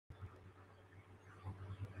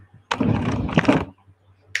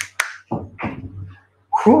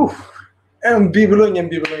እምቢ ብሎኝ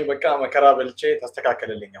በቃ መከራ በልቼ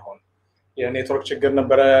ተስተካከለልኝ አሁን የኔትወርክ ችግር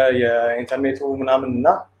ነበረ የኢንተርኔቱ ምናምንና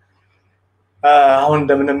አሁን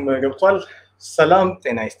እንደምንም ገብቷል ሰላም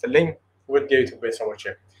ጤና ይስጥልኝ ውድ የዩቲዩብ ቤተሰቦች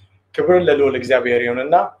ክብር ለልዑል እግዚአብሔር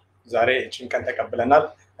ይሁንና ዛሬ እቺን ቀን ተቀበለናል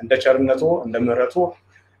እንደ ቸርነቱ እንደ ምህረቱ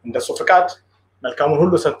እንደሱ ፍቃድ መልካሙን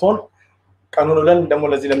ሁሉ ሰጥቶን ቀኑን ሁሉ ደሞ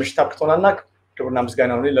ለዚህ ለምሽት አብቅቶናልና ክብርና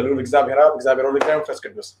ምስጋና ይሁን ለልዑል እግዚአብሔር አብ እግዚአብሔር ወልድ መንፈስ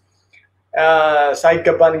ቅዱስ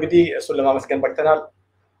ሳይገባን እንግዲህ እሱን ለማመስገን በቅተናል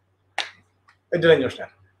እድለኞች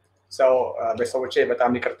ነን ሰው ቤተሰቦቼ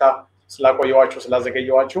በጣም ይቅርታ ስላቆየዋችሁ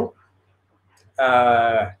ስላዘገየዋችሁ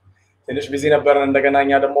ትንሽ ቢዚ ነበርን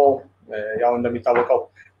እንደገናኛ ደግሞ ያው እንደሚታወቀው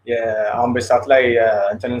የአሁን በሰዓት ላይ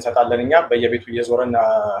እንትን እንሰጣለንኛ በየቤቱ እየዞረን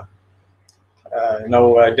ነው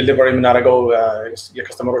ዲሊቨሪ የምናደርገው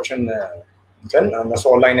የከስተመሮችን እንትን እነሱ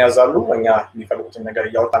ኦንላይን ያዛሉ እኛ የሚፈልጉትን ነገር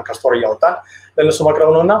እያወጣን ከስቶር እያወጣን ለነሱ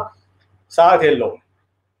ማቅረብ ነውና ሰዓት የለውም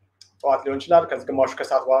ጠዋት ሊሆን ይችላል ከዚህ ግማሹ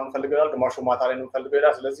ከሰዓት በኋላ እንፈልጋለን ግማሹ ማታ ላይ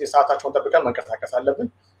እንፈልጋለን ስለዚህ ሰዓታቸውን ጠብቀን መንቀሳቀስ አለብን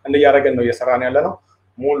እንደያደረገን ነው እየሰራን ያለነው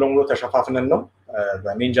ሙሉ ለሙሉ ተሸፋፍነን ነው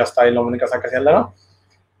በኒንጃ ስታይል ነው የምንቀሳቀስ ያለነው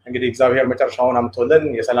እንግዲህ እግዚአብሔር መጨረሻውን አምጥቶልን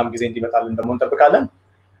የሰላም ጊዜ እንዲመጣልን ደግሞ እንጠብቃለን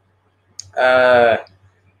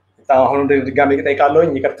አሁን ድጋሜ እጠይቃለሁ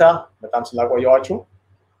ይቅርታ በጣም ስላቆየዋችሁ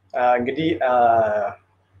እንግዲህ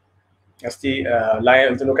እስቲ ላይ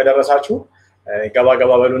እንትኑ ከደረሳችሁ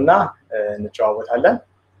ገባ በሉና እንጫወታለን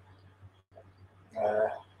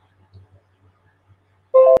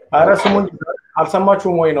አራስሙን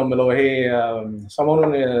አልሰማችሁም ወይ ነው የምለው ይሄ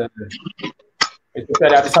ሰሞኑን ኢትዮጵያ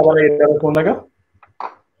ላይ አዲስ አበባ ላይ የደረሰው ነገር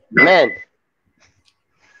ምን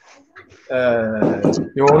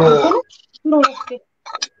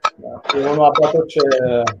የሆኑ አባቶች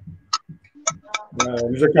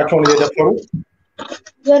ልጆቻቸውን እየደፈሩ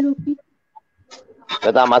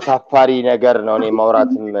በጣም አሳፋሪ ነገር ነው እኔ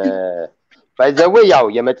ማውራትም ባይዘው ያው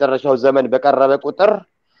የመጨረሻው ዘመን በቀረበ ቁጥር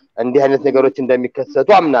እንዲህ አይነት ነገሮች እንደሚከሰቱ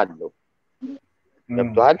አምናለሁ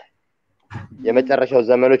ገብቷል የመጨረሻው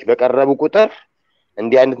ዘመኖች በቀረቡ ቁጥር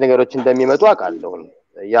እንዲህ አይነት ነገሮች እንደሚመጡ አውቃለሁ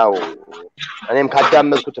ያው እኔም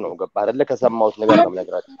ካዳመጥኩት ነው ገባ አይደለ ከሰማሁት ነገር ነው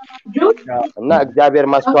ነገራችሁ እና እግዚአብሔር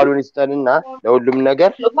ማስተዋሉን ይስጠንና ለሁሉም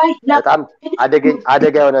ነገር በጣም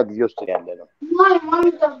አደጋ የሆነ ጊዜ ውስጥ ያለ ነው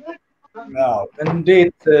ያው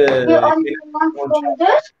እንዴት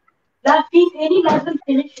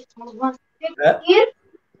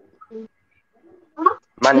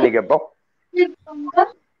ማን ይገባው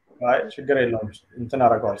አይ ችግር የለውም እንትን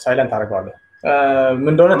አረጋው ሳይለንት አረጋው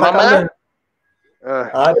ምን እንደሆነ ታውቃለህ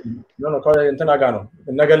አይ ነው እንትን አጋ ነው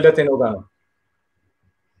ነገለቴ ነው ጋር ነው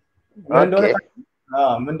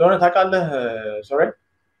ምን እንደሆነ ታውቃለህ ሶሪ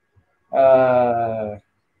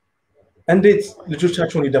እንዴት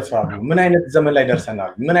ልጆቻቸውን ይደፍራሉ ምን አይነት ዘመን ላይ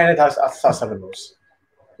ደርሰናል ምን አይነት አስተሳሰብ ነውስ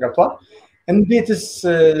ገብቷል እንዴትስ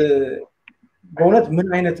በእውነት ምን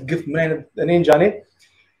አይነት ግፍ ምን አይነት እኔ እንጃኔ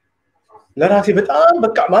ለራሴ በጣም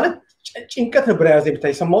በቃ ማለት ጭንቀት ነበር ያዘኝ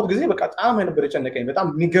ብታይ ሰማሁት ጊዜ በቃ በጣም ነበር የጨነቀኝ በጣም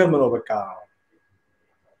የሚገርም ነው በቃ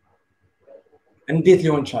እንዴት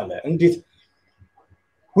ሊሆን ቻለ እንዴት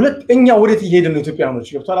ሁለተኛ ወዴት እየሄድን ነው ኢትዮጵያኖች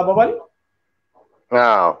ገብቷል አባባሊ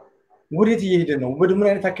አዎ ወዴት እየሄድን ነው ወደ ምን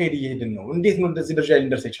አይነት አካሄድ እየሄድን ነው እንዴት ነው እንደዚህ ደረጃ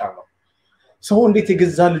ሊደርስ ይቻላል ሰው እንዴት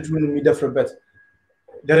የገዛ ልጁን የሚደፍርበት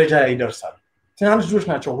ደረጃ ይደርሳል ትናንሽ ልጆች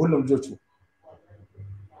ናቸው ሁሉም ልጆቹ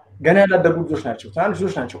ገና ያላደጉ ልጆች ናቸው ትናንሽ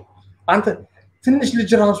ልጆች ናቸው አንተ ትንሽ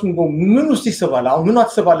ልጅ ራሱ ነው ምን ውስጥ ይስባል አሁን ምን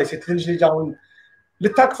አትስባለች ሴት ትንሽ ልጅ አሁን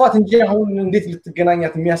ልታቅፋት እንጂ አሁን እንዴት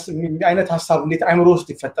ልትገናኛት አይነት ሐሳብ እንዴት አይምሮ ውስጥ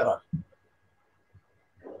ይፈጠራል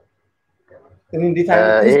እንዴት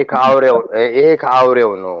አይነት ይሄ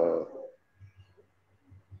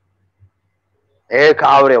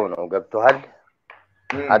ከአውሬው ነው ገብቷል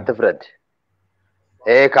አትፍረድ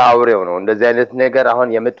ይሄ ከአውሬው ነው እንደዚህ አይነት ነገር አሁን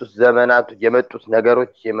የመጡት ዘመናት የመጡት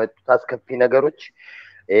ነገሮች የመጡት አስከፊ ነገሮች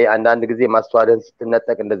አንዳንድ ጊዜ ማስተዋልን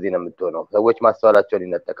ስትነጠቅ እንደዚህ ነው የምትሆነው ሰዎች ማስተዋላቸውን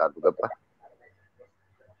ይነጠቃሉ ገባ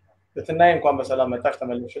በትናይ እንኳን በሰላም መጣሽ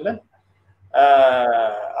ተመልሽልን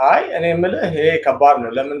አይ እኔ የምልህ ይሄ ከባድ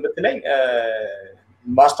ነው ለምን ብትለኝ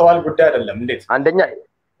ማስተዋል ጉዳይ አይደለም እንዴት አንደኛ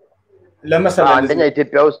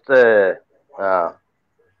ኢትዮጵያ ውስጥ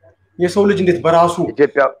የሰው ልጅ እንዴት በራሱ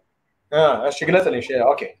ኢትዮጵያ እሺ ግለጽልኝ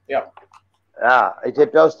ኦኬ ያ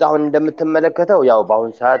ኢትዮጵያ ውስጥ አሁን እንደምትመለከተው ያው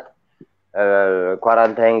በአሁን ሰዓት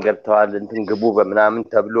ኳራንታይን ገብተዋል እንትን ግቡ በመናምን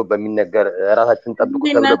ተብሎ በሚነገር ራሳችን ጠብቁ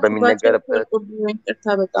ተብሎ በሚነገርበት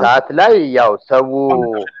ሰዓት ላይ ያው ሰው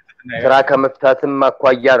ስራ ከመፍታትም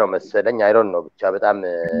አኳያ ነው መሰለኝ አይ ዶንት ኖ ብቻ በጣም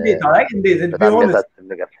እንዴት ቢሆን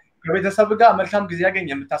ከቤተሰብ ጋር መልካም ጊዜ ያገኝ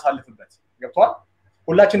የምታሳልፍበት ገብቷል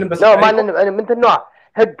ሁላችንም በሰው ማንን ምንድነው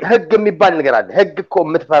ህግ የሚባል ነገር አለ ህግ እኮ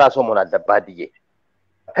የምትፈራ ሰው መሆን አለበት አድዬ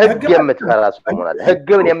ህግ የምትፈራ ሰው መሆን አለበት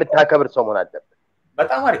ህግን የምታከብር ሰው መሆን አለበት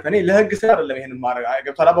በጣም አሪፍ እኔ ለህግ ስለ አይደለም ይሄን ማረጋ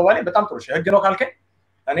ገብቷል አባባሌ በጣም ጥሩ ህግ ነው ካልከኝ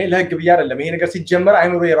እኔ ለህግ ብዬ አይደለም ይሄ ነገር ሲጀመር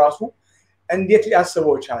አይምሮ የራሱ እንዴት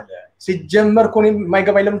ሊያስበው ቻለ ሲጀመር ኮኔ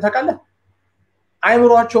የማይገባኝ ለምን ታውቃለህ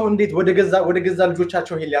አይምሮአቸው እንዴት ወደ ገዛ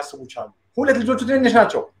ልጆቻቸው ይሄን ሊያስቡ ቻሉ ሁለት ልጆቹ ትንሽ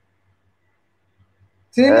ናቸው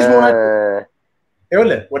ትንሽ ሆናቸው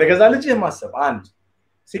ይኸውልህ ወደ ገዛ ልጅህ ማሰብ አንድ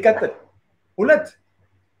ሲቀጥል ሁለት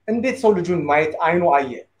እንዴት ሰው ልጁን ማየት አይኑ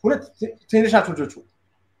አየ ሁለት ትንሽ ናቸው ልጆቹ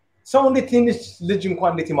ሰው እንዴት ትንሽ ልጅ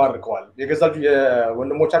እንኳን እንዴት ይማርከዋል የገዛ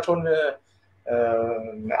የወንድሞቻቸውን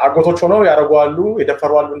አጎቶች ሆነው ያረጋሉ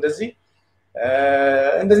የደፈሯሉ እንደዚህ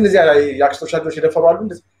ያክስቶቻቸው የደፈሯሉ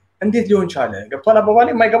እንደዚህ እንዴት ሊሆን ቻለ ገብቷል አባባሌ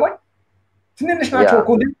የማይገባኝ ትንሽ ናቸው እኮ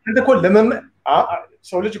እንደኮ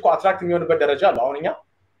ሰው ልጅ እኮ አትራክት የሚሆንበት ደረጃ አለ አሁንኛ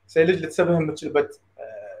ሰው ልጅ ልትሰብህ የምትችልበት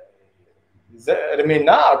እድሜና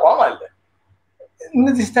አቋም አለ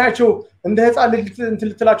እነዚህ ስታያቸው እንደ ህፃን ልጅ እንትን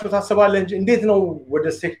ልትላቸው ታስባለህ እንጂ እንዴት ነው ወደ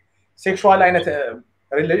ሴክሹዋል አይነት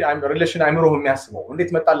ሪሌሽን አይምሮ የሚያስበው እንዴት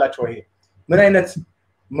መጣላቸው ይሄ ምን አይነት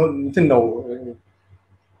እንትን ነው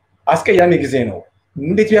አስቀያሚ ጊዜ ነው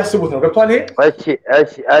እንዴት ያስቡት ነው ገብቷል ይሄ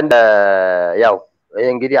እሺ ያው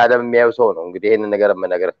እንግዲህ አለም የሚያየው ሰው ነው እንግዲህ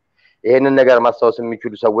ይሄንን ነገር ማስተዋወስ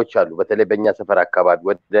የሚችሉ ሰዎች አሉ በተለይ በእኛ ሰፈር አካባቢ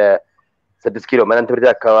ወደ 6 ኪሎ መነን ትብርት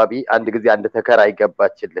አካባቢ አንድ ጊዜ አንድ ተከራይ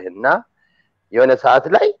ገባችልህና የሆነ ሰዓት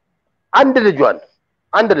ላይ አንድ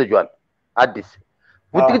ልጇን አዲስ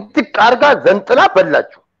ውጥቅጥቅ አርጋ ዘንጥላ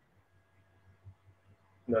በላችሁ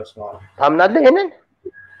ታምናለህ ይሄንን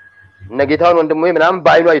ነገታውን ወንድሙ ምናምን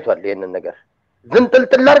ባይሉ አይቷል ይሄንን ነገር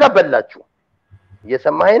ዝንጥልጥል አርጋ በላችሁ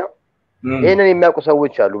እየሰማኸኝ ነው ይሄንን የሚያውቁ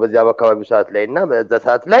ሰዎች አሉ በዚያ አካባቢው ሰዓት ላይና በዛ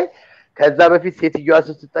ሰዓት ላይ ከዛ በፊት ሴትዮዋ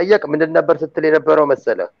ስትጠየቅ ምንድን ነበር ስትል የነበረው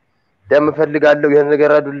መሰለ ደም ፈልጋለሁ ይሄን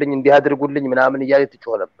ነገር አዱልኝ እንዲህ አድርጉልኝ ምናምን እያለ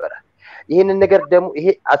ትጮህ ነበር ይሄንን ነገር ደግሞ ይሄ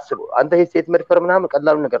አስበው አንተ ይሄ ሴት መድፈር ምናምን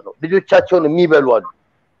ቀላሉ ነገር ነው ልጆቻቸውን የሚበሉ አሉ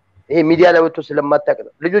ይሄ ሚዲያ ላይ ወጥቶ ስለማታውቅ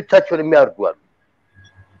ነው ልጆቻቸውን የሚያርዱ አሉ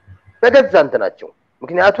በገዛ እንትናቸው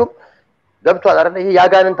ምክንያቱም ገብቷል አይደል ይሄ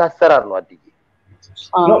ያጋንንት አሰራር ነው አድዬ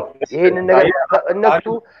ይሄንን ነገር እነሱ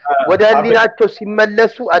ወደ ህሊናቸው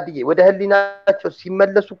ሲመለሱ አድዬ ወደ ህሊናቸው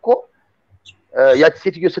ሲመለሱ እኮ ያቺ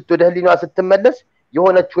ሴትዮ ወደ ህሊናዋ ስትመለስ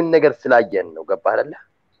የሆነችውን ነገር ስላየን ነው ገባህ አይደል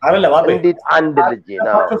እንዴት አንድ ልጅ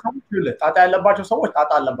ነው ጣጣ ያለባቸው ሰዎች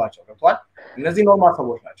ጣጣ አለባቸው ገብቷል እነዚህ ኖርማል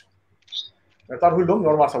ሰዎች ናቸው ገብቷል ሁሉም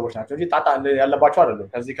ኖርማል ሰዎች ናቸው እንጂ ጣጣ ያለባቸው አይደለም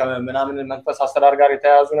ከዚህ ከምናምን መንፈስ አስተዳደር ጋር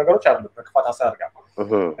የተያያዙ ነገሮች አሉ በክፋት አስተዳደር ጋር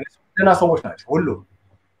እነዚህ ሰዎች ናቸው ሁሉም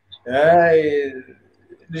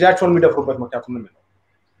ልጃቸውን የሚደፍሩበት ምክንያቱ ምን ነው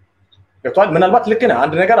ገብቷል ምናልባት ልክ ነህ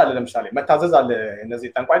አንድ ነገር አለ ለምሳሌ መታዘዝ አለ እነዚህ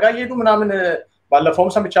ጠንቋይ ጋር ይሄዱ ምናምን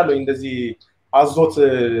ባለፈውም ሰምቻለሁ እንደዚህ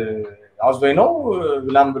አዞይ ነው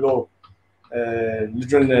ምናምን ብሎ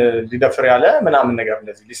ልጁን ሊደፍር ያለ ምናምን ነገር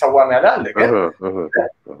እንደዚህ ሊሰዋም ያለ አለ ግን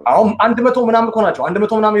አሁን 100 ምናምን እኮ ናቸው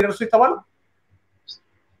 100 ምናምን ይደርሱ ይተባሉ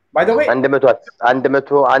ባይ ዘ ዌይ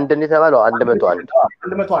 101 ነው የተባለው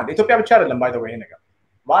 101 ኢትዮጵያ ብቻ አይደለም ባይ ዘ ዌይ ይሄ ነገር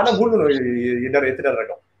በአለም ሁሉ ነው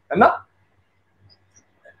የተደረገው እና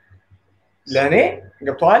ለኔ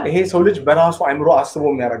ገብቷል ይሄ ሰው ልጅ በራሱ አይምሮ አስቦ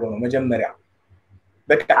የሚያደርገው ነው መጀመሪያ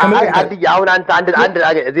በቃ አሁን አንድ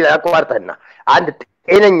እዚህ አቋርጠና አንድ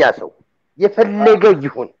ጤነኛ ሰው የፈለገው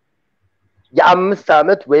ይሁን የ5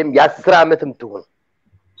 አመት ወይም የ10 አመትም ትሁን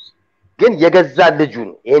ግን የገዛ ልጁን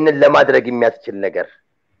ይሄንን ለማድረግ የሚያስችል ነገር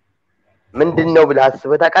ምንድነው ብለህ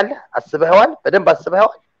አስበህ ታውቃለህ አስበህዋል በደንብ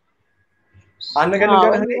አስበህዋል አንድ ነገር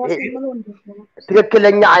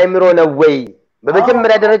ትክክለኛ አይምሮ ነው ወይ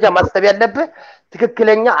በመጀመሪያ ደረጃ ማስተብ ያለብህ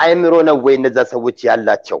ትክክለኛ አይምሮ ነው ወይ እነዛ ሰዎች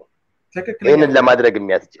ያላቸው ይሄንን ለማድረግ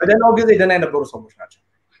የሚያስችል በደናው ጊዜ ደና የነበሩ ሰዎች ናቸው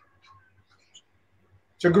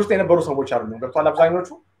ችግር ውስጥ የነበሩ ሰዎች አይደሉም ገብቷል አብዛኞቹ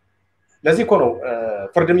ለዚህ እኮ ነው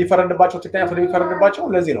ፍርድ የሚፈረድባቸው ትክክለኛ ፍርድ የሚፈረድባቸው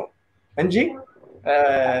ለዚህ ነው እንጂ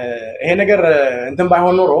ይሄ ነገር እንትን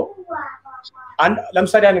ባይሆን ኖሮ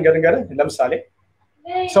ለምሳሌ ነገር ለምሳሌ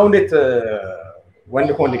ሰው እንዴት ወንድ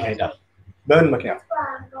ኮንድ ይሄዳል በምን ምክንያት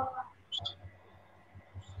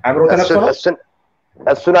አምሮ ተነክቶ ነው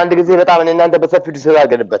እሱን አንድ ጊዜ በጣም እናንተ በሰፊው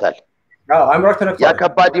ተሰራገንበታል አምሮ ተነክቶ ያ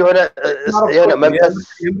ከባድ የሆነ መንፈስ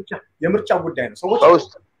የምርጫ ጉዳይ ነው ሰዎች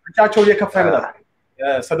ብቻቸው እየከፋ ይላል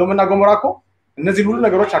ሰዶምና ገሞራ እኮ እነዚህ ሁሉ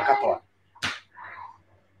ነገሮች አካተዋል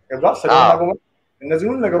ከዛ ሰዶምና ገሞራ እነዚህ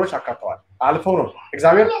ሁሉ ነገሮች አካተዋል አልፈው ነው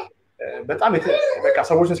እግዚአብሔር በጣም በቃ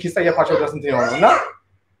ሰዎችን እስኪጸየፋቸው ድረስ እንትን ይሆነውና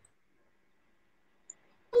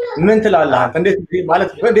ምን ትላለህ እንዴት ማለት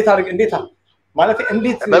እንዴት ማለት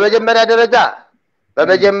እንዴት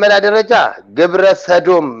በመጀመሪያ ደረጃ ግብረ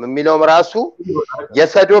ሰዶም የሚለው ራሱ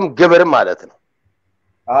የሰዶም ግብር ማለት ነው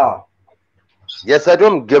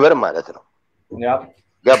የሰዶም ግብር ማለት ነው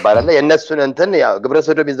ገባ አይደለ የነሱን እንትን ያው ግብረ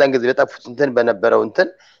ሰዶም ይዛን ጊዜ ለጠፉት እንትን በነበረው እንትን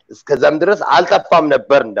እስከዛም ድረስ አልጠፋም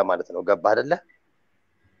ነበር እንደማለት ነው ገባ አይደለ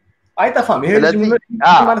አይጠፋም ይሄ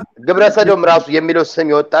ማለት ግብረ ሰዶም ራሱ የሚለው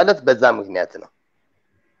ስም ይወጣለት በዛ ምክንያት ነው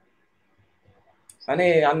እኔ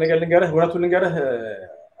አንድ ነገር ልንገርህ እውነቱን ልንገርህ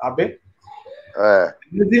አቤ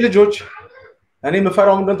እነዚህ ልጆች እኔ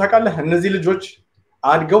መፈራው እንደሆነ ታውቃለህ እነዚህ ልጆች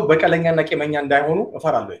አድገው በቀለኛና ቂመኛ እንዳይሆኑ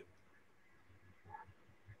እፈራለሁ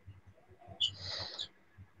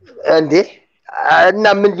እንዴ እና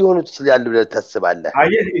ምን ሊሆኑ ይችላሉ ብለህ ታስባለህ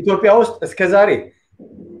አየህ ኢትዮጵያ ውስጥ እስከዛሬ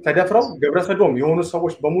ተደፍረው ግብረ ሰዶም የሆኑ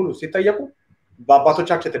ሰዎች በሙሉ ሲጠየቁ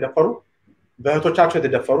በአባቶቻቸው የተደፈሩ በእህቶቻቸው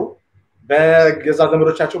የተደፈሩ በገዛ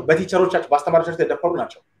ዘመዶቻቸው በቲቸሮቻቸው በአስተማሪዎቻቸው የተደፈሩ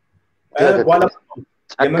ናቸው ጓላ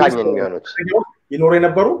ጨካኝ የሚሆኑት ይኖር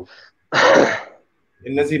የነበሩ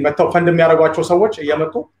እነዚህ መተው ፈንድ የሚያረጋቸው ሰዎች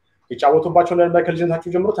እየመጡ ይጫወቱባቸው ነበር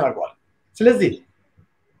ከልጅነታቸው ጀምሮ ተናግረዋል ስለዚህ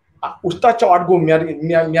ውስጣቸው አድጎ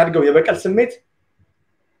የሚያድገው የበቀል ስሜት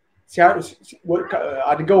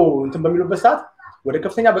አድገው እንትን በሚሉበት ሰዓት ወደ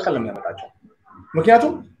ከፍተኛ በቀል ነው የሚያመጣቸው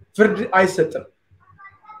ምክንያቱም ፍርድ አይሰጥም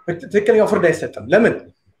ትክክለኛው ፍርድ አይሰጥም ለምን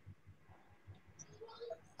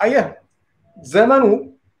አየህ ዘመኑ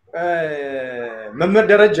መምህር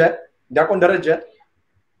ደረጀ ዲያቆን ደረጀ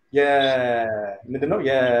ምንድነው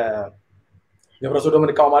የግብረ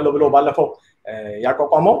ሰዶምን እቃወማለሁ ብሎ ባለፈው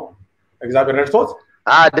ያቋቋመው እግዚአብሔር ረድቶት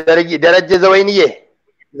ደረጀ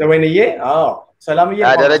ዘወይንዬ አዎ ሰላምዬ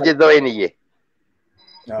ደረጀ ዘወይንዬ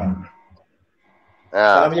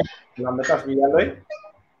ሰላምዬ ለማመጣት ይያለው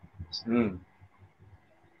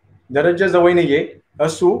ደረጀ ዘወይንዬ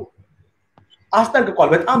እሱ አስጠንቅቋል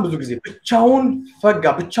በጣም ብዙ ጊዜ ብቻውን ፈጋ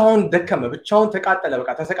ብቻውን ደከመ ብቻውን ተቃጠለ በቃ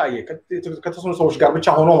ተሰቃየ ከተሰኑ ሰዎች ጋር ብቻ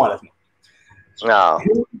ሆኖ ማለት ነው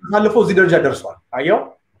አልፎ እዚህ ደረጃ ደርሷል አየው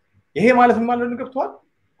ይሄ ማለት ምን ማለት ነው ገብቷል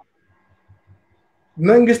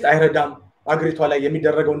መንግስት አይረዳም አገሪቷ ላይ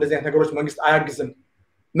የሚደረገው እንደዚህ አይነት ነገሮች መንግስት አያግዝም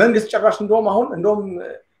መንግስት ጭራሽ እንደውም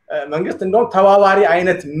መንግስት ተባባሪ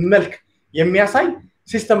አይነት መልክ የሚያሳይ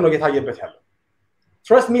ሲስተም ነው የታየበት ያለው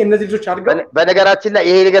trust me እነዚህ ልጆች አድርገው በነገራችን ላይ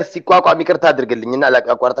ይሄ ነገር ሲቋቋም ይቅርታ አድርግልኝና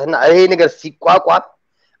ላቋርጠህና ይሄ ነገር ሲቋቋም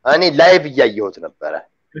እኔ ላይቭ እያየሁት ነበር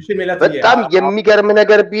በጣም የሚገርም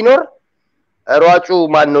ነገር ቢኖር ሯጩ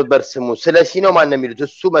ማን ነው በርስሙ ስለሺ ነው ማን ነው የሚሉት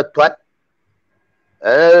እሱ መጥቷል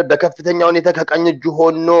በከፍተኛ ሁኔታ ከቀኝ እጁ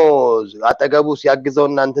ሆኖ አጠገቡ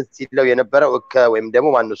ሲያግዘውና እንት ሲለው የነበረው ወይም ደግሞ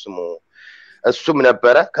ማን ነው ስሙ እሱም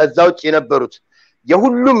ነበረ ከዛው ውጪ የነበሩት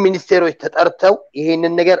የሁሉም ሚኒስቴሮች ተጠርተው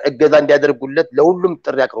ይሄንን ነገር እገዛ እንዲያደርጉለት ለሁሉም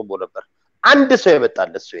ጥሪ አቅርቦ ነበር አንድ ሰው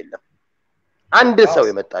የመጣለት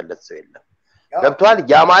ሰው የለም ገብቷል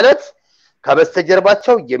ያ ማለት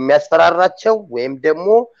ከበስተጀርባቸው የሚያስፈራራቸው ወይም ደግሞ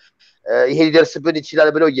ይሄ ሊደርስብን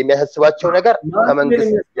ይችላል ብለው የሚያሳስባቸው ነገር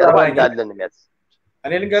ከመንግስት ጀርባ እንዳለን የሚያስ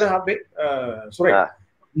እኔ ልንገርህ አቤ ሱሬ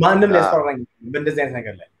ማንንም ሊያስፈራራኝ በእንደዚህ አይነት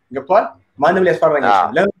ነገር ላይ ገብቷል ማንንም ሊያስፈራራኝ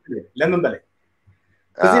ለምን በላይ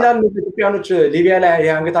እዚህ ላይ ኢትዮጵያኖች ሊቢያ ላይ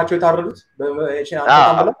አንገታቸው የታረዱት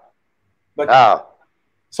በቃ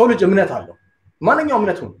ሰው ልጅ እምነት አለው ማንኛውም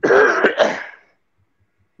እምነት ነው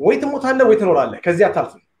ወይ ትሞታለህ ወይ ትኖራለህ ከዚህ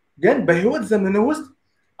አታልፍም ግን በህይወት ዘመን ውስጥ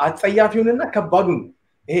አጸያፊውንና ከባዱን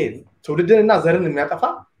ይሄ ትውልድንና ዘርን የሚያጠፋ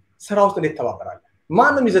ስራ ውስጥ እንዴት ተባበራለህ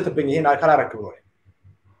ማንንም ይዘትብኝ ይሄን አካላረክ ብሎ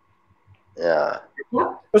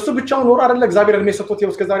እሱ ብቻውን ኖር አይደለ እግዚአብሔር እድሜ ሰጥቶት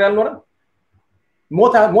ይወስ ከዛሬ ያልኖረ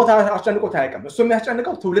ሞታ አስጨንቆት አያውቅም እሱ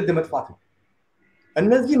የሚያስጨንቀው ትውልድ መጥፋት ነው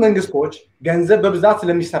እነዚህ መንግስቶች ገንዘብ በብዛት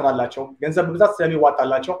ስለሚሰራላቸው ገንዘብ በብዛት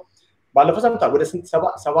ስለሚዋጣላቸው ባለፈው ሰምታ ወደ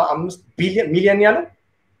 75 ሚሊዮን ያለው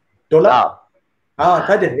ዶላር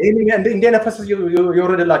ታዲያ እንደ ነፈስ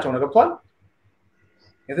የወረደላቸው ነው ገብቷል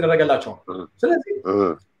የተደረገላቸው ስለዚህ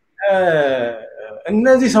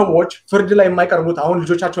እነዚህ ሰዎች ፍርድ ላይ የማይቀርቡት አሁን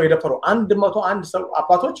ልጆቻቸውን የደፈሩ 101 ሰው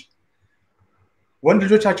አባቶች ወንድ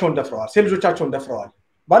ልጆቻቸውን ደፍረዋል ሴት ልጆቻቸውን ደፍረዋል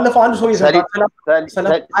ባለፈው አንድ ሰው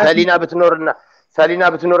ሰሊና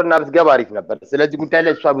ብትኖርና ብትገባ አሪፍ ነበር ስለዚህ ጉዳይ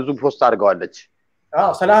ላይ እሷ ብዙ ፖስት አድርገዋለች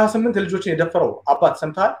 38 ልጆችን የደፈረው አባት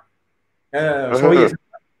ሰምታል ሶዬ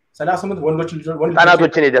 38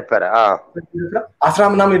 ወንዶችን የደፈረ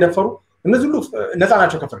 10 ምናምን የደፈሩ እነዚህ ሁሉ ነፃ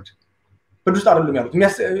ናቸው ከፍርድ ፍርድ ውስጥ አይደሉም ያሉት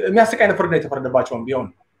የሚያስቀኝ ፍርድ ነው የተፈረደባቸውም ቢሆን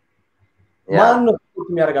ማን ነው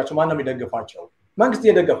የሚያረጋቸው ማን ነው የሚደግፋቸው መንግስት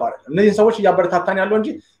እየደገፈ አይደለም እነዚህ ሰዎች እያበረታታን ያለው እንጂ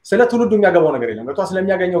ስለ ትውልዱ የሚያገባው ነገር የለም ገብቷ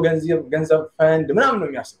ስለሚያገኘው ገንዘብ ፈንድ ምናምን ነው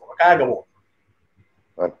የሚያስበው በቃ ያገባው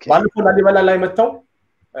ባለፈው ላሊበላ ላይ መተው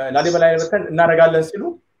እናረጋለን ሲሉ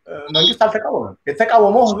መንግስት አልተቃወመም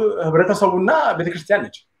የተቃወመው ህብረተሰቡና ቤተክርስቲያን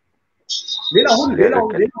ነች ሌላው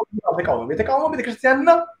አልተቃወመም የተቃወመው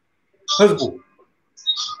ቤተክርስቲያንና ህዝቡ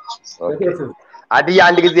አዲያ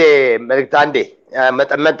አንድ ጊዜ መልክት አንዴ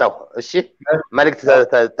መጠመጣው እሺ መልክት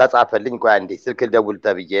ተጻፈልኝ ቆይ አንዴ ስልክ ደውል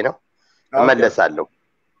ተብዬ ነው እመለሳለሁ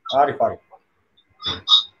አሪፍ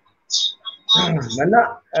እና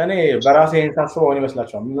እኔ በራሴ እንታስበው ሆነ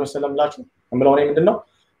ይመስላችኋል ምን መሰለምላችሁ እምለው ነው ምንድነው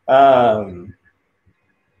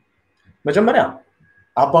መጀመሪያ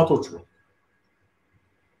አባቶቹ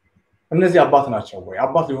እነዚህ አባት ናቸው ወይ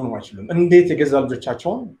አባት ሊሆኑ አይችሉም እንዴት የገዛ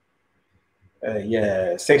ልጆቻቸውን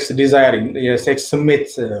የሴክስ ዲዛይር የሴክስ ስሜት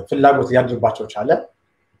ፍላጎት ያድርባቸው ቻለ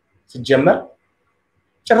ሲጀመር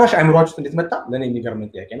ጭራሽ አይምሯችሁ እንዴት መጣ ለኔ የሚገርም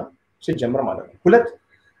ጥያቄ ነው ሲጀመር ማለት ነው ሁለት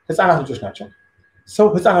ህፃናት ልጆች ናቸው ሰው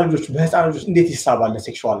ህፃናት ልጆች በህፃናት ልጆች እንዴት ይሳባል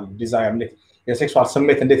ለሴክሹዋል ዲዛይር እንዴት የሴክሹዋል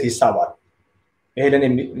ስሜት እንዴት ይሳባል ይሄ ለኔ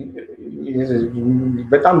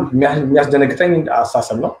በጣም የሚያስደነግጠኝ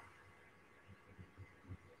አሳሰብ ነው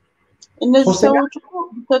እነዚህ ሰዎች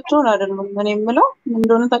ብቻቸውን አይደሉም እኔ የምለው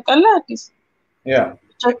እንደሆነ ተቀላል አዲስ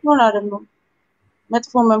ብቻቸውን አይደሉም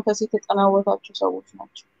መጥፎ መንፈስ የተጠናወታቸው ሰዎች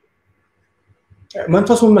ናቸው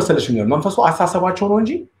መንፈሱን መሰለሽ ነው መንፈሱ አሳሰባቸው ነው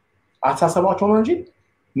እንጂ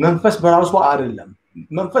መንፈስ በራሱ አይደለም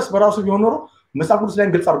መንፈስ በራሱ ቢሆን ኖሮ መጽሐፍ ቅዱስ ላይ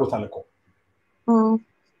ግልጽ አድርጎታል እኮ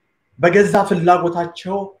በገዛ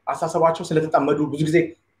ፍላጎታቸው አሳሰባቸው ስለተጣመዱ ብዙ ጊዜ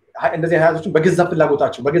እንደዚህ አይነቶችን በገዛ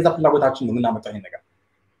ፍላጎታችን ነው ምናመጣው ይሄን ነገር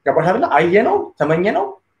ገባሽ አይደል አየነው ተመኘነው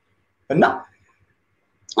እና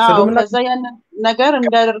ከዛ ያን ነገር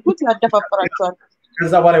እንዳደርጉት ያደፋፈራቸዋል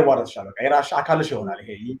ከዛ በላይ ይዋረድሻል በቃ የራሽ አካልሽ ይሆናል ይሄ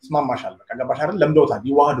ይስማማሻል በቃ ገባሽ አይደል ለምዶታል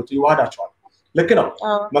ይዋሃዳቸዋል ልክ ነው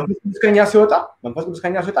መንፈስ ቅዱስከኛ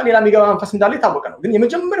ሲወጣ ሌላ የሚገባ መንፈስ እንዳለ የታወቀ ነው ግን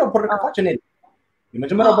የመጀመሪያው በር ከፋች እኔ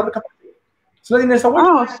ስለዚህ እነዚህ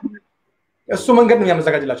ሰዎች እሱ መንገድ ነው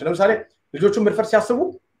ያመዘጋጅላቸው ለምሳሌ ልጆቹን መድፈር ሲያስቡ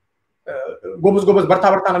ጎበዝ በርታ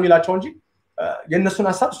ነው የሚላቸው እንጂ የነሱን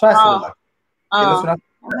ሐሳብ እሱ ያስብላቸው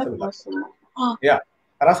ያ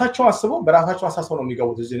ራሳቸው አስበው በራሳቸው አሳሰው ነው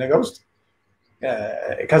የሚገቡት እዚህ ነገር ውስጥ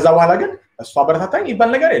ከዛ በኋላ ግን እሱ አበረታታኝ ይባል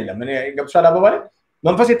ነገር የለም እኔ ገብቻለሁ አባባሌ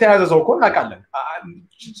መንፈስ የተያዘው እኮ እናቃለን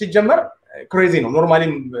ሲጀመር ክሬዚ ነው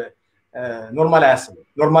ኖርማል አያስብም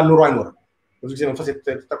ኖርማል ኑሮ አይኖርም ብዙ ጊዜ መንፈስ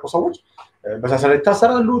የተጠቁ ሰዎች በሳሰለ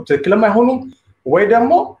ይታሰራሉ ትክክለኛ አይሆኑም ወይ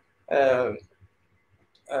ደግሞ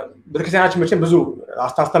በክርስቲያናችን መቼም ብዙ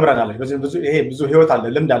አስተምረናለች ብዙ ህይወት አለ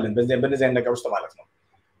ልምድ አለን በእነዚህ አይነት ነገር ውስጥ ማለት ነው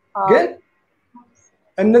ግን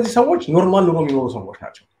እነዚህ ሰዎች ኖርማል ኑሮ የሚኖሩ ሰዎች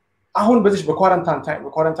ናቸው አሁን በዚህ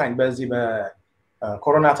በኳረንታይን በዚህ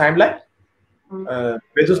በኮሮና ታይም ላይ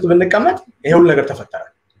ቤት ውስጥ ብንቀመጥ ይሄ ሁሉ ነገር ተፈጠረ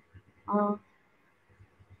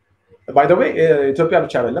ባይ ዘ ዌይ ኢትዮጵያ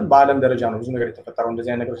ብቻ አይደለም በአለም ደረጃ ነው ብዙ ነገር የተፈጠረው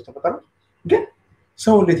እንደዚህ አይነት ነገሮች የተፈጠሩ ግን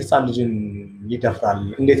ሰው እንዴት ህፃን ልጅን ይደፍራል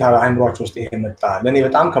እንዴት አይምሯቸው ውስጥ ይሄ መጣ ለኔ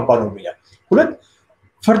በጣም ከባድ ነው ብያለሁ ሁለት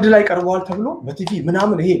ፍርድ ላይ ቀርበዋል ተብሎ በቲቪ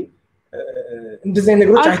ምናምን ይሄ እንደዚህ አይነት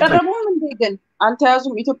ነገሮች አይቀርቡም እንዴ ግን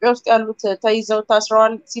አልተያዙም ኢትዮጵያ ውስጥ ያሉት ተይዘው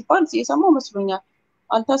ታስረዋል ሲባል ሲሰማው መስሎኛል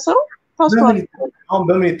አልታሰሩ ታስረዋል አሁን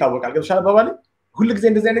በምን ይታወቃል ገብሻል አባባሌ ሁሉ ጊዜ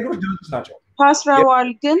እንደዚህ አይነት ነገሮች ድርጅት ናቸው ታስረዋል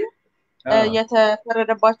ግን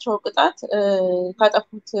የተፈረደባቸው ቅጣት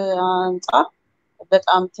ካጠፉት አንፃር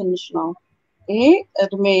በጣም ትንሽ ነው ይሄ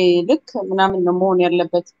እድሜ ልክ ምናምን ነው መሆን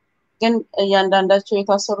ያለበት ግን ያንዳንዳቸው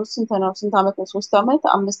የታሰሩት ስንት አመት ነው 3 አመት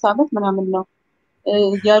 5 አመት ምናምን ነው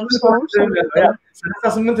ያሉ ሰዎች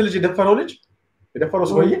 38 ልጅ የደፈረው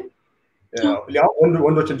ሰውዬ ያው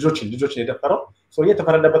ወንዶች ልጆችን የደፈረው ሰውዬ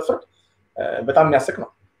የተፈረደበት ፍርድ በጣም የሚያስቅ ነው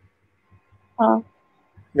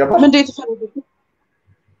ምን እንዴት ተፈረደበት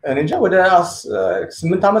እኔ እንጃ ወደ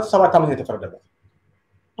 8 አመት 7 አመት የተፈረደበት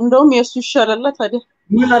እንደውም የሱ ይሻላል ታዲያ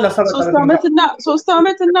ምን አለ 3 አመት እና 5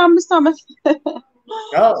 አመት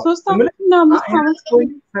 3 አመት እና 5 አመት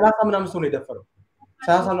 30 ምናምን ሰው ነው የደፈረው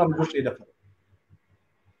 30 ምናምን ልጆች የደፈረው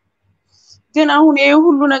ግን አሁን ይሄ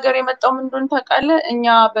ሁሉ ነገር የመጣው ምን እንደሆነ ታውቃለህ እኛ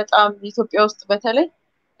በጣም ኢትዮጵያ ውስጥ በተለይ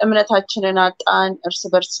እምነታችንን አጣን እርስ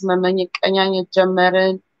በርስ መመኘቀኛኘት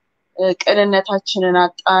ጀመርን ቅንነታችንን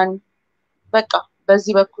አጣን በቃ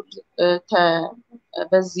በዚህ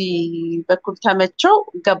በኩል ተመቸው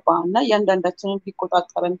ገባና ያንዳንዳችንን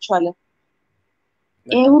ሊቆጣጠረን ቻለ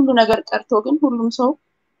ይሄ ሁሉ ነገር ቀርቶ ግን ሁሉም ሰው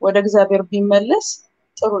ወደ እግዚአብሔር ቢመለስ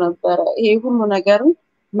ጥሩ ነበር ይሄ ሁሉ ነገር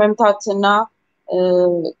መምታትና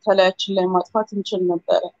ከላያችን ላይ ማጥፋት እንችል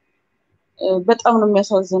ነበር በጣም ነው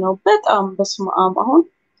የሚያሳዝነው በጣም በስማም አሁን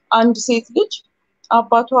አንድ ሴት ልጅ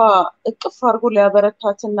አባቷ እቅፍ አድርጎ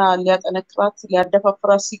ሊያበረታትና ሊያጠነክራት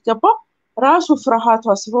ሊያደፋፍራት ሲገባ ራሱ ፍርሃቷ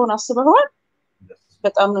ሲሆን አስበዋል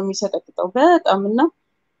በጣም ነው የሚሰጠጥጠው በጣምና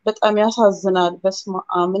በጣም ያሳዝናል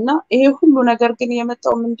በስማምና ይሄ ሁሉ ነገር ግን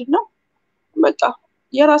የመጣው ምንድነው በቃ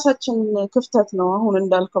የራሳችን ክፍተት ነው አሁን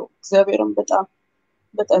እንዳልከው እግዚአብሔርን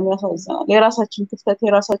በጣም ያሳዝናል የራሳችን ክፍተት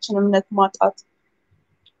የራሳችን እምነት ማጣት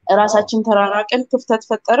ራሳችን ተራራቀን ክፍተት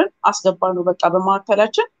ፈጠርን አስገባነው በቃ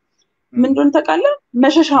በማከላችን ምንድን ተቃለ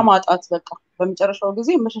መሸሻ ማጣት በቃ በመጨረሻው ጊዜ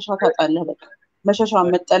መሸሻ ታጣለህ በቃ መሸሻ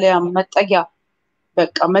መጠለያ መጠጊያ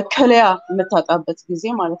በቃ መከለያ የምታጣበት ጊዜ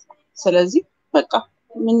ማለት ነው ስለዚህ በቃ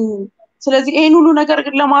ስለዚህ ይሄን ሁሉ ነገር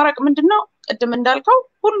ግን ለማራቅ ምንድነው ቅድም እንዳልከው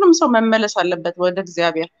ሁሉም ሰው መመለስ አለበት ወደ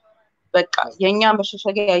እግዚአብሔር በቃ የኛ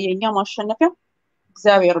መሸሸጊያ የኛ ማሸነፊያ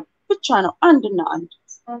እግዚአብሔር ብቻ ነው አንድና አንድ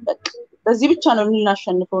በቃ በዚህ ብቻ ነው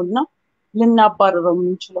ልናሸንፈውና ልናባረረው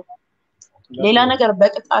የምንችለው ሌላ ነገር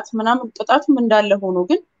በቅጣት ምናምን ቅጣቱም እንዳለ ሆኖ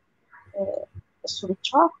ግን እሱ ብቻ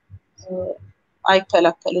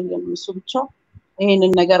አይከላከልልንም እሱ ብቻ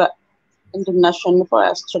ይሄንን ነገር እንድናሸንፈው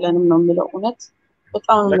ያስችለንም ነው የሚለው እውነት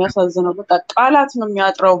በጣም ነው የሚያሳዝነው በቃ ቃላት ነው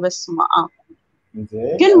የሚያጥረው በስማአ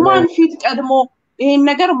ግን ማን ፊት ቀድሞ ይሄን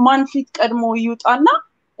ነገር ማን ፊት ቀድሞ ይውጣና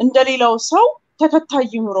እንደሌላው ሰው ተከታይ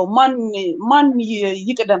ይኑረው ማን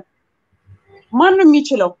ይቅደም ማን ነው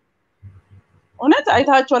የሚችለው እውነት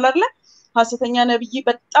አይታችኋል አይደል ሐሰተኛ ነብይ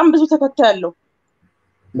በጣም ብዙ ተከታይ ያለው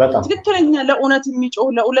በጣም ትክክለኛ ለእውነት የሚጮህ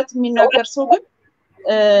ለእውነት የሚናገር ሰው ግን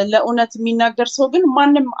ለእውነት የሚናገር ሰው ግን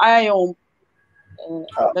ማንንም አያየውም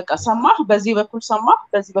በቃ ሰማህ በዚህ በኩል ሰማህ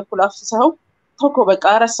በዚህ በኩል አፍሰው ተኮ በቃ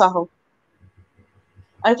ረሳኸው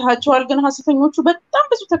አይታችኋል ግን ሐሰተኞቹ በጣም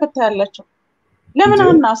ብዙ ተከታይ ያላቸው ለምን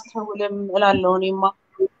አናስተውልም እላለሁ እኔማ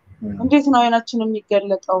እንዴት ነው አይናችን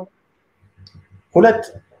የሚገለጠው ሁለት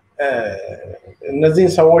እነዚህ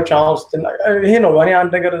ሰዎች አውስት ይሄ ነው እኔ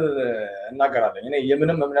አንድ ነገር እናገራለሁ እኔ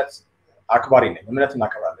የምንም እምነት አክባሪ ነኝ እምነት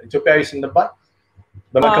እናከብራለን ኢትዮጵያዊ ስንባል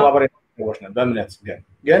በመከባበር ሰዎች ነን በእምነት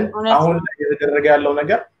ግን አሁን ላይ የተደረገ ያለው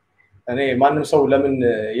ነገር እኔ ማንንም ሰው ለምን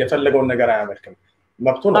የፈለገውን ነገር አያመልክም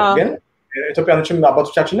መብቱ ነው ግን ኢትዮጵያኖችም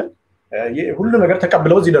አባቶቻችንም ሁሉ ነገር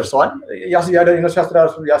ተቀብለው እዚህ ደርሰዋል ያስያደነሱ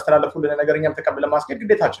ያስተላለፉልን ነገርኛም ተቀብለን ማስከድ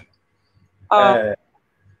ግዴታችን ነው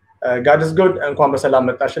God is good እንኳን በሰላም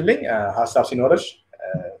መጣሽልኝ ሐሳብ ሲኖርሽ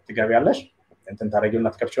ትገቢያለሽ እንትን ታረጊውና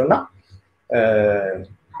ተከፍቺውና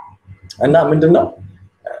እና ምንድነው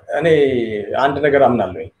እኔ አንድ ነገር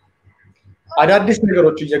አምናለሁ አዳዲስ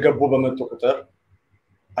ነገሮች እየገቡ በመጡ ቁጥር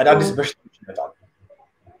አዳዲስ በሽታዎች ይመጣሉ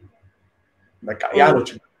በቃ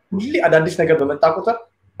ያኖች ሁሉ አዳዲስ ነገር በመጣ ቁጥር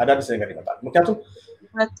አዳዲስ ነገር ይመጣል ምክንያቱም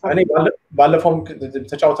እኔ ባለፈው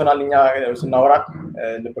ተጫውተናልኛ ስናወራ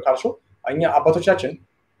ልብ ካልሾ እኛ አባቶቻችን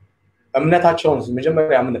እምነታቸውን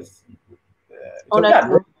መጀመሪያ እምነት ኢትዮጵያ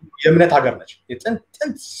የእምነት ሀገር ነች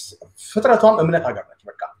የጥንት ፍጥረቷም እምነት ሀገር ነች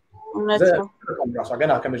በቃ ራሷ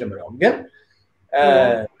ገና ከመጀመሪያው ግን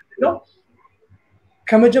ነው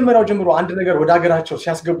ከመጀመሪያው ጀምሮ አንድ ነገር ወደ ሀገራቸው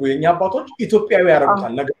ሲያስገቡ የኛ አባቶች ኢትዮጵያዊ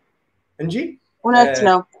ያረጋግጣል ነገር እንጂ እውነት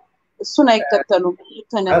ነው እሱን አይከተሉም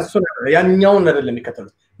እሱን ያንኛውን አይደለም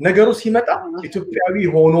የሚከተሉት ነገሩ ሲመጣ ኢትዮጵያዊ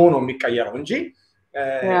ሆኖ ነው የሚቀየረው እንጂ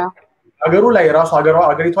ሀገሩ ላይ ራሱ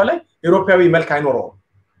ሀገሪቷ ላይ ኢሮፓዊ መልክ አይኖረውም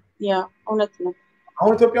ያ እውነት ነው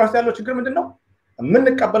አሁን ኢትዮጵያ ውስጥ ያለው ችግር ምንድነው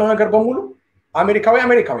የምንቀበለው ነገር በሙሉ አሜሪካዊ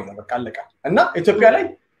ነው በቃ አለቀ እና ኢትዮጵያ ላይ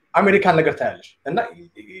አሜሪካን ነገር ታያለሽ እና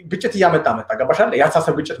ግጭት እያመጣ ገባሻል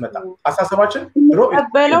ያሳሰብ ግጭት መጣ አሳሰባችን ድሮ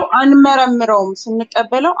ተቀበለው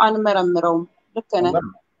አንመረምረውም ልክ ነህ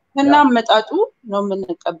እና መጣጡ ነው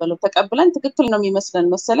የምንቀበለው ተቀበለን ትክክል ነው የሚመስለን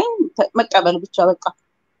መሰለኝ መቀበል ብቻ በቃ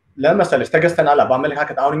ለምሳሌ ተገስተናል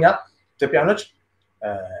በአመለካከት አሁንኛ ኢትዮጵያኖች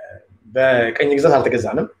በቀኝ ግዛት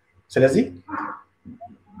አልተገዛንም ስለዚህ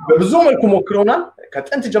በብዙ መልኩ ሞክረውናል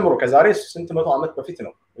ከጥንት ጀምሮ ከዛሬ 800 ዓመት በፊት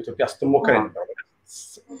ነው ኢትዮጵያ ስትሞክር የነበረው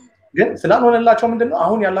ግን ስላልሆነላቸው ምንድነው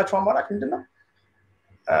አሁን ያላቸው አማራጭ ምንድነው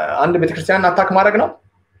አንድ ቤተክርስቲያን አታክ ማድረግ ነው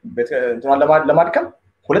እንትኗን ለማድከም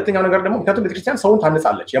ሁለተኛው ነገር ደግሞ ምክንያቱም ቤተክርስቲያን ሰውን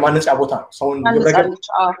ታነጻለች የማነጻ ቦታ ነው ሰውን ታነጻለች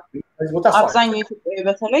አብዛኛው ኢትዮጵያዊ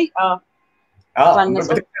በተለይ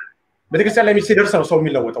ቤተክርስቲያን ላይ ሲደርስ ነው ሰው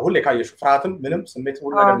የሚለወጠው ሁሌ ካየሹ ፍርሃትም ምንም ስሜት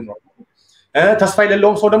ሁሉ ነገር ነው ተስፋ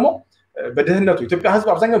የሌለውም ሰው ደግሞ በድህነቱ ኢትዮጵያ ህዝብ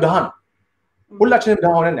አብዛኛው ድሃ ነው ሁላችንም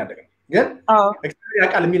ድሃ ሆነን ያደገን ግን እግዚአብሔር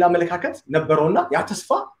ያቃል የሚል አመለካከት ነበረውና ያ ተስፋ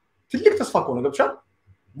ትልቅ ተስፋ እኮ ነው ገብቻል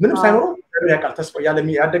ምንም ሳይኖር እግዚአብሔር ያቃል ተስፋ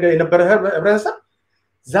ያደገ የነበረ ህብረተሰብ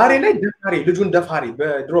ዛሬ ላይ ልጁን ደፋሪ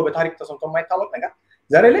በድሮ በታሪክ ተሰምቶ የማይታወቅ ነገር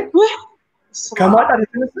ዛሬ ላይ ከማጣት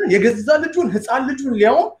የተነሳ የገዛ ልጁን ህፃን ልጁን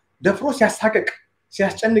ሊያው ደፍሮ ሲያሳቀቅ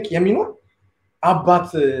ሲያስጨንቅ የሚኖር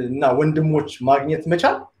አባትና ወንድሞች ማግኘት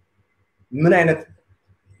መቻል ምን አይነት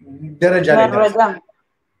ደረጃ ላይ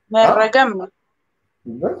መረገም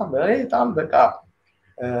በጣም በቃ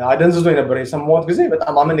አደንዝዞ የነበረ የሰማሁት ጊዜ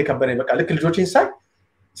በጣም አመን የከበደኝ በቃ ልክ ልጆችን ሳይ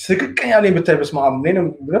ስቅቀኝ ያለኝ ብታይ በስማም ነንም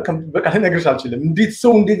በቃ ልነግርሽ አልችልም እንዴት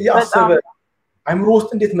ሰው እንዴት ያሰበ አይምሮ ውስጥ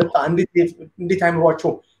እንዴት መጣ እንዴት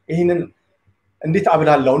አይምሮአቸው ይሄንን እንዴት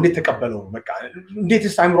አብላላው እንዴት ተቀበለው በቃ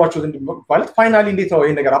እንዴትስ አይምሮአቸው ማለት ፋይናሊ እንዴት ነው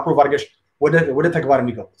ይሄን ነገር አፕሩቭ አድርገሽ ወደ ተግባር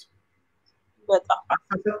የሚገቡት በጣም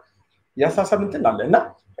ያሳሰብ እንትን አለ እና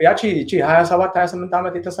ያቺ 27 28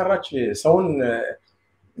 ዓመት የተሰራች ሰውን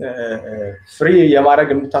ፍሪ የማድረግ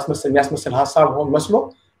የሚያስመስል ሐሳብ ሆን መስሎ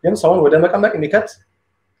ግን ሰውን ወደ መቀመቅ የሚከት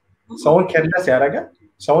ሰውን ከለስ ያረጋ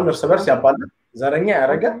ሰውን እርስ በርስ ያባለ ዘረኛ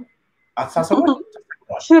ያረጋ አሳሰቦች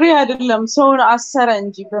ፍሪ አይደለም ሰውን አሰረ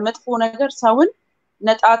እንጂ በመጥፎ ነገር ሰውን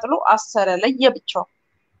ነጣጥሎ አሰረ ለየብቻው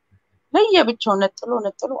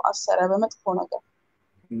ነጥሎ አሰረ በመጥፎ ነገር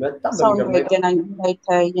በጣም ሰው እንደገናኝ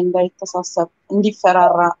እንዳይታይ እንዳይተሳሰብ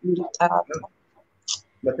እንዲፈራራ እንዲጠራራ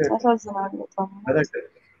አሳዝናለሁ በጣም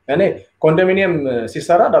እኔ ኮንዶሚኒየም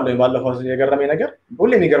ሲሰራ ዳለው ባለፈው የገረመኝ ነገር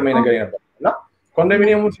ሁሌ የሚገርመኝ ነገር ነበርና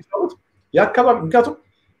ኮንዶሚኒየሙ ሲሰሩት ያከባብ ምክንያቱም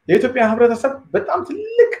የኢትዮጵያ ህብረተሰብ በጣም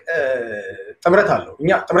ትልቅ ጥምረት አለው እኛ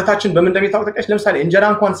ጥምረታችን በምን እንደሚታወቀሽ ለምሳሌ እንጀራ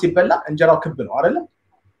እንኳን ሲበላ እንጀራው ክብ ነው አይደል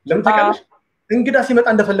ለምን ተቀለሽ እንግዳ ሲመጣ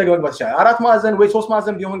እንደፈለገ መግባት ይችላል አራት ማዕዘን ወይ ሶስት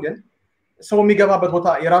ማዕዘን ቢሆን ግን ሰው የሚገባበት ቦታ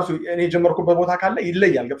የራሱ እኔ ጀመርኩበት ቦታ ካለ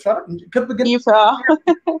ይለያል ገብሻል ክብ ግን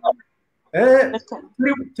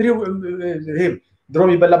ይሄ ድሮ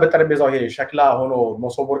የሚበላበት ጠረጴዛው ይሄ ሸክላ ሆኖ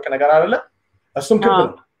መሶብ ወርቅ ነገር አይደለ እሱም ክብ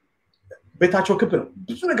ነው ቤታቸው ክብ ነው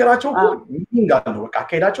ብዙ ነገራቸው ሚኒንግ አለው በቃ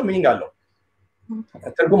አካሄዳቸው ሚኒንግ አለው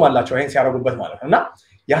ትርጉም አላቸው ይሄን ሲያረጉበት ማለት ነውና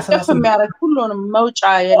ያሳሰብ የሚያረግ ሁሉንም መውጫ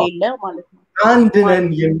የሌለ ማለት ነው አንድ ነን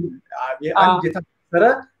አንድ የተፈረ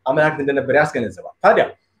አምላክ እንደነበር ያስገነዘባል ታዲያ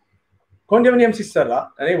ኮንዶሚኒየም ሲሰራ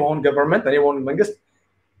እኔ በሆን ገቨርንመንት እኔ በሆን መንግስት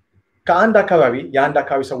ከአንድ አካባቢ የአንድ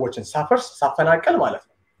አካባቢ ሰዎችን ሳፈናቀል ማለት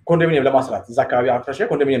ነው ኮንዶሚኒየም ለማስራት እዛ አካባቢ አፍረሽ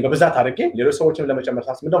ኮንዶሚኒየም በብዛት አድርጌ ሌሎች ሰዎችን ለመጨመር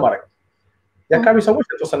ታስብ እንደው ማድረግ የአካባቢ ሰዎች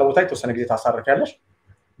የተወሰነ ቦታ የተወሰነ ጊዜ ታሳርፊያለሽ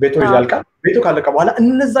ቤቶች ያልቃል ቤቱ ካለቀ በኋላ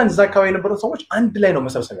እነዛን እዛ አካባቢ የነበሩ ሰዎች አንድ ላይ ነው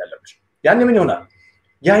መሰብሰብ ያለብሽ ያን ምን ይሆናል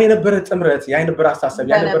ያ የነበረ ጥምረት ያ የነበረ አስተሳሰብ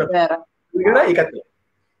ያ የነበረ ነገር ይቀጥላል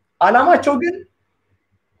አላማቸው ግን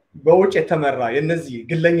በውጭ የተመራ የነዚህ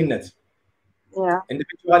ግለኝነት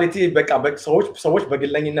ኢንዲቪጁዋሊቲ በቃ ሰዎች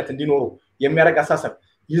በግለኝነት እንዲኖሩ የሚያረጋ አስተሳሰብ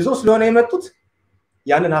ይዞ ስለሆነ የመጡት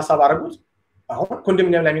ያንን ሐሳብ አረጉት አሁን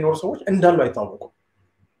ኮንዶሚኒየም ላይ የሚኖሩ ሰዎች እንዳሉ አይታወቁም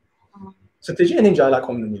ስትጂ እኔ እንጃ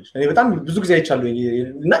አላቆም ነው የሚልሽ እኔ በጣም ብዙ ጊዜ አይቻለሁ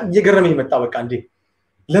እና እየገረመኝ መጣ በቃ እንዴ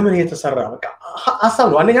ለምን ይሄ ተሰራ በቃ ሐሳብ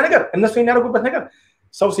ነው አንደኛ ነገር እነሱ የሚያደርጉበት ነገር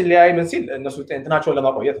ሰው ሲለያይ ምን ሲል እነሱ እንትናቸውን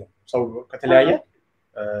ለማቆየት ነው ሰው ከተለያየ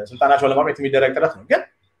ስልጣናቸውን ለማቆየት የሚደረግ ጥረት ነው ግን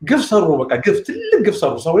ግፍ ሰሩ በቃ ግፍ ትልቅ ግፍ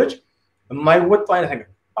ሰሩ ሰዎች የማይወጡ አይነት ነገር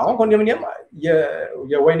አሁን ኮንዶሚኒየም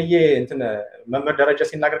የወይንዬ እንትን መመር ደረጃ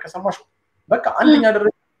ሲናገር ከሰማሽ በቃ አንደኛ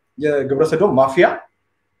ደረጃ የግብረ ሰዶም ማፊያ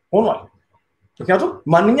ሆኗል ምክንያቱም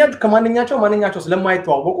ማንኛቸው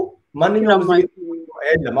ስለማይተዋወቁ ማንኛውም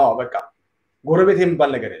የለም በቃ ጎረቤት የሚባል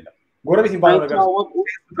ነገር የለም ጎረቤት የሚባል ነገር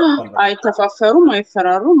አይተፋፈሩም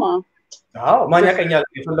አይፈራሩም ማን ያቀኛል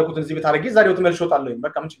የፈለኩትን እዚህ ቤት አድርጌ ዛሬው ተመልሼ እወጣለሁ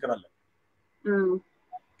በቃ ምን ችግር አለ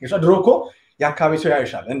ድሮ እኮ የአካባቢ ሰው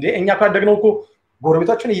ያይሻል እንዴ እኛ ካደግነው እኮ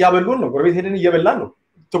ጎረቤታችን እያበሉን ነው ጎረቤት ሄደን እየበላን ነው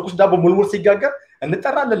ትኩስ ዳቦ ሙልሙል ሲጋገር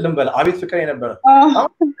እንጠራለን ልንበላ አቤት ፍቅር የነበረ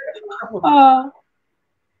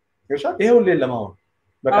ይሄ ሁሉ የለም አሁን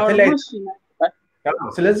በቃ ተለያይ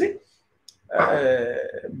ስለዚህ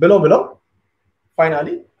ብለው ፋይናሊ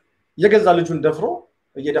የገዛ ልጁን ደፍሮ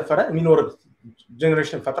እየደፈረ የሚኖር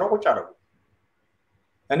ጄነሬሽን ፈጥረው ቁጭ አደረጉ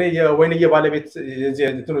እኔ የወይንዬ ባለቤት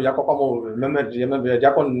እንትኑ ያቋቋመው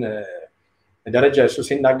ዲያቆን ደረጃ እሱ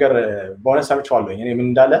ሲናገር በእውነት ሰምቼዋለሁ እኔ ምን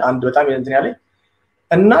እንዳለ አንድ በጣም እንትን ያለኝ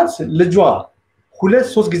እናት ልጇ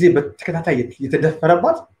 2-3 ጊዜ በተከታታይ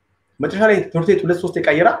የተደፈረባት መጨረሻ ላይ ትምህርት ቤት 2-3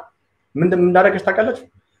 የቀይራ ምን እንዳደረገች ታውቃለች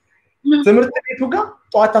ትምህርት ቤቱ ጋር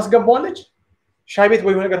ጧት ታስገባዋለች ሻይ ቤት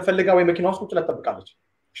ወይ ነገር ፈልጋ ወይ መኪና ውስጥ ቁጭ ለተጠብቃለች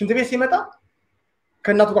ሽንት ቤት ሲመጣ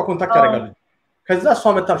ከእናቱ ጋር ኮንታክት ያደርጋለች ከዛ እሷ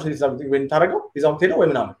መጣች ወይ ታረጋው ይዛው ሄደው ወይ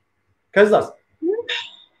ምናምን ከዛስ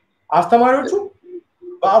አስተማሪዎቹ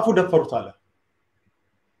በአፉ ደፈሩት አለ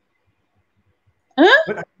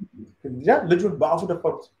ልጁን በአፉ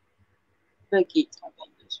ደፈሩት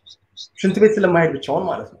ሽንት ቤት ስለማይሄድ ብቻውን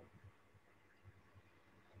ማለት ነው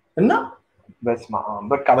እና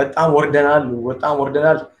በቃ በጣም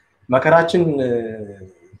ወርደናል መከራችን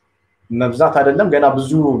መብዛት አይደለም ገና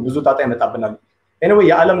ብዙ ጣጣ ይመጣብናል anyway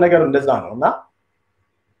የዓለም ነገር እንደዛ ነውና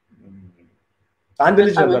አንድ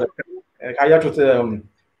ልጅ ነበር ካያችሁት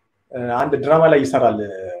አንድ ድራማ ላይ ይሰራል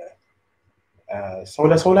ሰው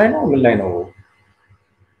ለሰው ላይ ነው ምን ላይ ነው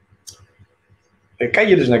ቀይ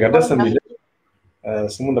ልጅ ነገር ደስ የሚል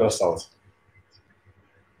ስሙን ረሳሁት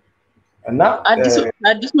እና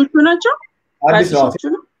አዲሶቹ ናቸው አዲሶቹ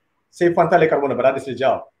ሴፋንታ ላይ ቀርቦ ነበር አዲስ ልጅ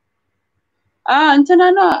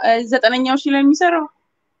እንትናና 9ኛው ሺ ላይ የሚሰራው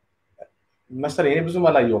መሰለኝ እኔ ብዙም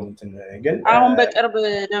አላየሁም እንትን ግን አሁን በቅርብ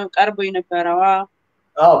ቀርቦ የነበረው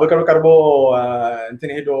በቅርብ ቀርቦ እንትን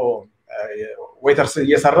ሄዶ ዌይተርስ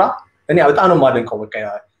እየሰራ እኔ በጣም ነው ማደንቀው በቃ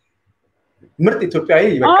ምርጥ ኢትዮጵያዊ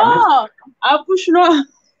በቃ አቡሽ ነው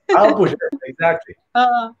አቡሽ ኤግዛክትሊ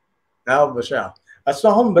አቡሽ እሱ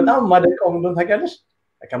አሁን በጣም ማደንቀው ምን እንደሆነ ታውቂያለሽ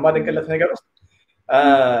ከማደንቀለት ነገር ውስጥ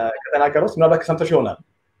ከተናገረው ምናልባት ከሰምተሽ ይሆናል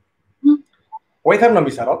ዌተር ነው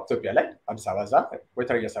የሚሰራው ኢትዮጵያ ላይ አዲስ አበባ እዛ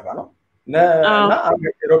ዌተር እየሰራ ነው እና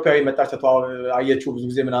ኢሮፓዊ መጣች ተተዋው አየችው ብዙ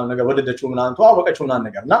ጊዜ ምናምን ነገር ወደደችው ምናምን ተዋወቀችው ምናምን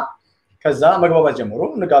ነገርና ከዛ መግባባት ጀምሮ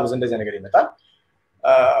ንጋብዝ እንደዚህ ነገር ይመጣል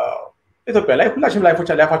ኢትዮጵያ ላይ ሁላችንም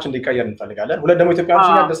ላይፋችን እንዲቀየር እንፈልጋለን ሁለት ደግሞ ኢትዮጵያውያን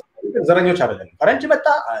ሲያደስ ዘረኞች አይደለም ፈረንጅ መጣ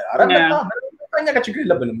አረብ መጣ ምንኛ ከችግር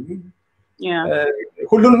የለብንም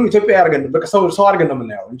ሁሉንም ኢትዮጵያ ያርገን በቃ ሰው አርገን ነው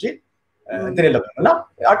የምናየው እንጂ እንትን የለብንም እና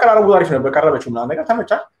አቀራረቡ አሪፍ ነው በቀረበችው ምናምን ነገር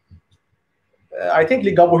ተመቻል አይ ቲንክ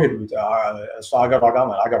ሊጋቡ ሄዱ እሷ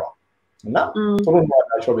አገሯ እና ጥሩ ነው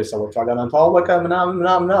ያላቸው ቤተሰቦቿ ጋር ተዋወቀ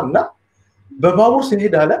ምናምን በባቡር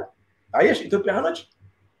ሲሄድ አለ አየሽ ኢትዮጵያኖች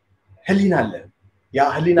ህሊና አለ ያ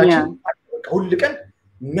ህሊናችን ሁሉ ቀን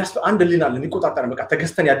አንድ ህሊና አለ እንቆጣጣር በቃ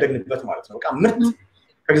ተገስተን ያደግንበት ማለት ነው በቃ ምርጥ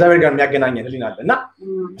ከእግዚአብሔር ጋር የሚያገናኘን ህሊና አለ እና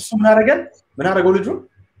እሱ ምን አደረገው ልጁ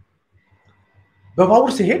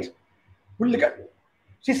በባቡር ሲሄድ ሁሉ ቀን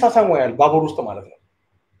ሲሳሳሙ ያል ባቡር ውስጥ ማለት ነው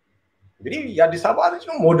እንግዲህ የአዲስ አበባ ልጅ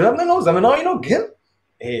ነው ሞደርን ነው ዘመናዊ ነው ግን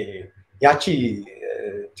ያቺ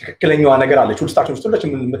ትክክለኛዋ ነገር አለች ውስጣችን ውስጥ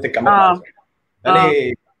ሁላችን የምትቀመጥ ማለት ነው እኔ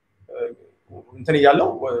እንትን ያለው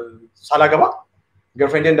ሳላገባ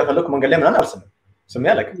ገርፍሬንድ እንደፈለኩ መንገድ ላይ ምናምን አልስም ስም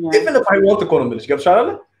ያለክ even if I want እኮ ነው የምልሽ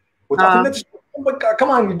ገብሻለሁ ወጣትነት በቃ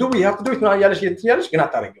ከማን ዱ you have to do it ነው ያለሽ ግን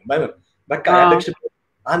አታረግም ባይመን በቃ ያለሽ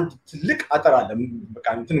አንድ ትልቅ አጠር አለ በቃ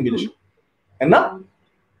እንትን የሚልሽ እና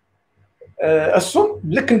እሱም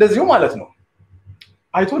ልክ እንደዚሁ ማለት ነው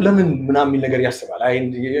አይቶ ለምን ምናምን የሚል ነገር ያስባል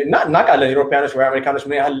እና እናቃለን ኢሮፒያኖች ወይ አሜሪካኖች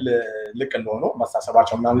ምን ያህል ልክ እንደሆኑ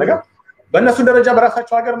ማስተሳሰባቸው ምናምን ነገር በእነሱ ደረጃ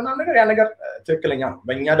በራሳቸው ሀገር ምናምን ነገር ያ ነገር ትክክለኛ ነው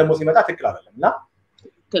በእኛ ደግሞ ሲመጣ ትክክል አይደለም እና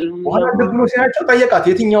በኋላ ድብሎ ሲያቸው ጠየቃት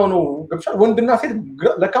የትኛው ነው ገብሻል ወንድና ሴት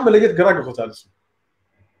ለካ መለየት ግራ ገብቶታል እሱ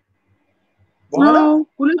በኋላ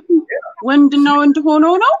ሁለቱ ወንድና ወንድ ሆኖ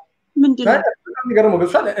ነው ምንድነው የሚገርመው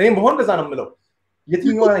ገብሻል እኔም በሆን እንደዛ ነው የምለው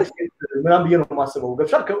የትኛው ሴት ምናምን ብዬ ነው የማስበው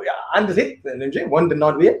ገብሻል አንድ ሴት እንጂ ወንድና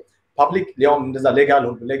ወንድ ብዬ ፓብሊክ ሊያውም እንደዛ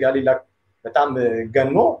ሌጋሊ በጣም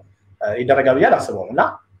ገኖ ይደረጋል ብዬ አላስበውም እና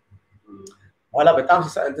በኋላ በጣም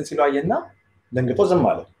እንትን ሲሉ አየና ደንግጦ ዝም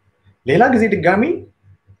አለ ሌላ ጊዜ ድጋሚ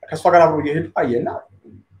ከሷ ጋር አብሮ እየሄዱ አየና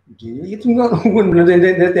የትኛው ነው ወንድ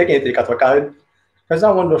እንደዚህ ጠይቃት በቃ ከዛ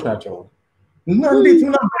ወንዶች ናቸው እና እንዴት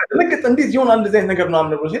ምናምን ለቅጥ እንዴት ይሆናል እንደዚህ አይነት ነገር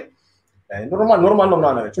ምናምን ነው ሲል ኖርማል ነው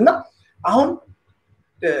ምናምን አለች እና አሁን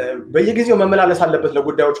በየጊዜው መመላለስ አለበት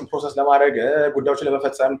ለጉዳዮችን ፕሮሰስ ለማድረግ ጉዳዮችን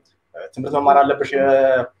ለመፈጸም ትምህርት መማር አለብሽ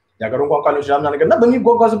ያገሩን ቋንቋ ነው ይችላልና ነገርና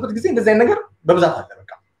በሚጓጓዝበት ጊዜ እንደዚህ አይነት ነገር በብዛት አለ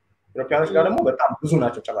በቃ ኢሮፒያኖች ጋር ደግሞ በጣም ብዙ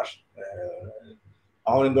ናቸው ጭራሽ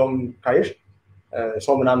አሁን እንደውም ካየሽ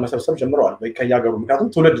ሰው ምናምን መሰብሰብ ጀምረዋል ከያገሩ ምክንያቱም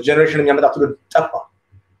ትውልድ ጀነሬሽን የሚያመጣ ትውልድ ጠፋ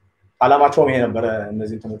አላማቸውም ይሄ ነበር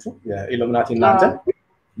እነዚህ እንትኖቹ የኢሉሚናቲ እናንተ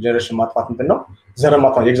ጀነሬሽን ማጥፋት እንትን ነው ዘር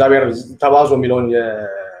ማጥፋት የእግዚአብሔር ተባዞ የሚለውን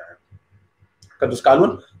የቅዱስ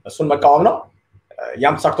ቃሉን እሱን መቃወም ነው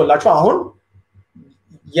ያም ተሳክቶላቸው አሁን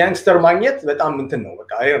ያንግስተር ማግኘት በጣም እንትን ነው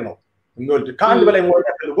በቃ አይር ነው የሚወልድ ከአንድ በላይ መወለድ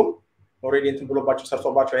አይፈልጉም ኦሬዲ እንትን ብሎባቸው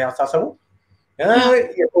ሰርቶባቸው ያሳሰቡ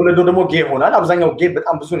የወለዱ ደግሞ ጌ ሆናል አብዛኛው ጌ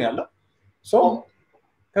በጣም ብዙ ነው ያለው ሶ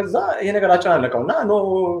ከዛ ይሄ ነገር አጨናነቀውና ኖ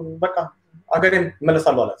በቃ አገሬም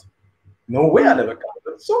መለሳለሁ አላት ኖ ወይ አለ በቃ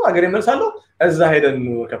ሶ አገሬም መለሳለሁ እዛ ሄደን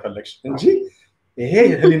ከፈለግሽ እንጂ ይሄ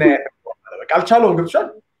ህሊና በቃ አልቻለውም ግብቻል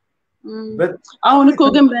አሁን እኮ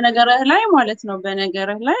ግን በነገርህ ላይ ማለት ነው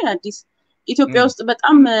በነገርህ ላይ አዲስ ኢትዮጵያ ውስጥ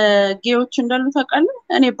በጣም ጌዎች እንዳሉ ታውቃለህ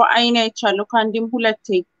እኔ በአይኔ አይቻለሁ ካንዲም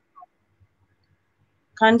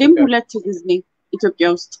ሁለት ጊዜ ኢትዮጵያ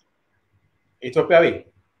ውስጥ ኢትዮጵያዊ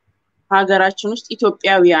ሀገራችን ውስጥ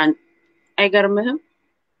ኢትዮጵያውያን አይገርምህም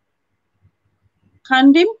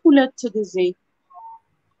ካንዲም ሁለት ጊዜ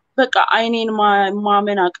በቃ አይኔን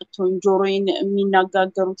ማመን አቅቶኝ ጆሮዬን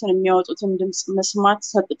የሚናጋገሩትን የሚያወጡትን ድምጽ መስማት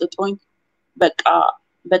ሰቅጥጦኝ በቃ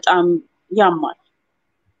በጣም ያማል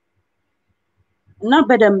እና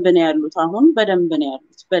በደንብ ነው ያሉት አሁን በደንብ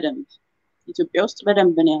ኢትዮጵያ ውስጥ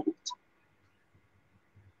በደንብ ነው ያሉት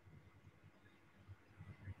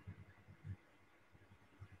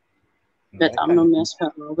በጣም ነው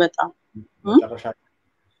የሚያስፈራው በጣም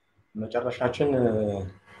መጨረሻችን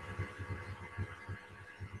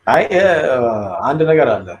አይ አንድ ነገር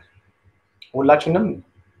አለ ሁላችንም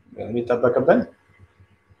የሚጠበቅብን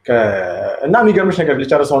እና የሚገርምሽ ነገር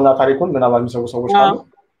ሊጨርሰውና ታሪኩን ምናባል የሚሰሩ ሰዎች ካሉ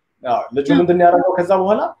ልጁ ምንድን ያደረገው ከዛ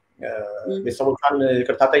በኋላ ቤተሰቦቿን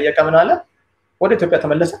ይቅርታ ጠየቀ ምን አለ ወደ ኢትዮጵያ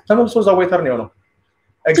ተመልሶ እዛ ዌተር ነው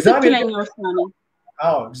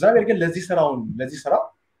እግዚአብሔር ግን ለዚህ ስራ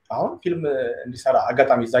አሁን ፊልም እንዲሰራ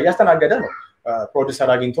አጋጣሚ እዛ ያስተናገደ ነው ፕሮዲዩሰር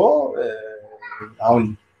አግኝቶ አሁን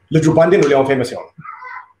ልጁ ባንዴ ነው ሊያውን ፌመስ ያው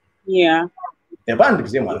በአንድ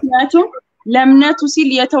ጊዜ ማለት ነው ለምነቱ ሲል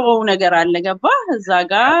የተወው ነገር አለ ገባ እዛ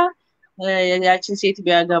ጋር ያችን ሴት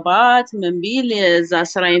ቢያገባት ምን ቢል እዛ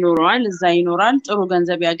ስራ ይኖራል እዛ ይኖራል ጥሩ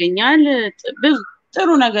ገንዘብ ያገኛል ጥሩ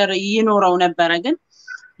ነገር ይኖረው ነበር ግን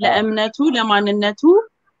ለእምነቱ ለማንነቱ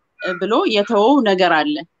ብሎ የተወው ነገር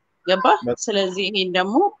አለ ገባ ስለዚህ ይሄን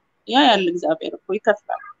ደግሞ ያ ያለ እግዚአብሔር እኮ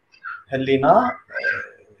ይከፍላል ህሊና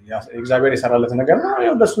እግዚአብሔር የሰራለት ነገር ነው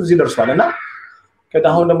ያው ለሱ እዚህ ደርሷልና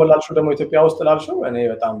ከዳሁን ደግሞ ላልሽው ደግሞ ኢትዮጵያ ውስጥ ላልሽው እኔ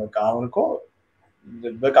በጣም በቃ አሁን እኮ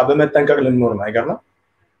በቃ በመጠንቀቅ ልንኖር ነው አይገርም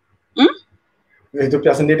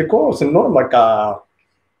ኢትዮጵያ ስንሄድ እኮ ስንኖር በቃ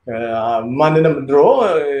ማንንም ድሮ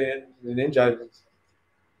እንጃ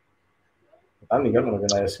በጣም ይገርም ነው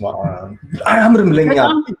ገና ያስማ አያምርም ለኛ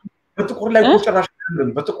በጥቁር ላይ ጭራሽ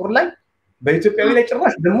በጥቁር ላይ በኢትዮጵያዊ ላይ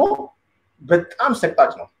ጭራሽ ደግሞ በጣም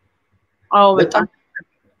ሰቅጣጭ ነው አዎ በጣም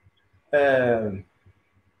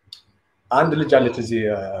አንድ ልጅ አለች እዚህ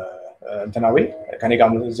እንትናዊ ከኔ ጋር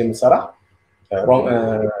እዚህ የምትሰራ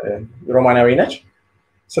ሮማናዊ ነች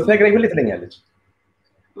ስትነግረኝ ሁሌ ትለኛለች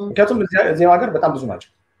ምክንያቱም እዚህ ሀገር በጣም ብዙ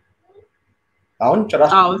ናቸው አሁን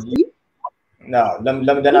ጭራሽ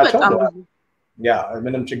ለምደናቸው ያ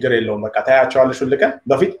ምንም ችግር የለውም በቃ ታያቸዋለሽ ሁልቀ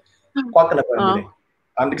በፊት ቋቅ ነበር እንዴ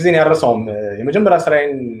አንድ ጊዜ ነው ያረሳውም የመጀመሪያ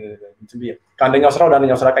ስራዬን እንትን ብዬ ከአንደኛው ስራ ወደ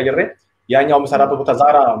አንደኛው ስራ ቀይሬ ያኛው መሰራበት ቦታ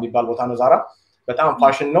ዛራ የሚባል ቦታ ነው ዛራ በጣም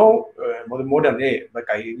ፋሽን ነው ሞደርን በቃ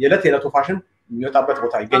የለት የለቱ ፋሽን የሚወጣበት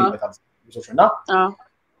ቦታ ይገኝበታል ብዙዎችና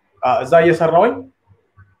እዛ እየሰራውኝ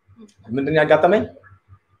ምንድነው ያጋጠመኝ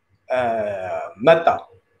መጣ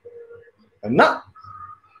እና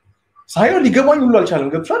ሳይሆን ሊገባኝ ሁሉ አልቻለም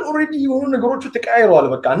ገብቷል ኦሬዲ የሆኑ ነገሮች ተቀያይረዋል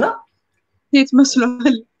በቃና ሴት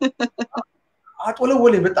መስሎሃል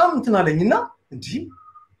አጥወለወለ በጣም እንትን አለኝና እንዴ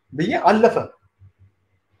በየ አለፈ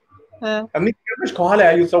የሚገርምሽ ከኋላ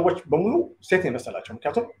ያዩት ሰዎች በሙሉ ሴት የመሰላቸው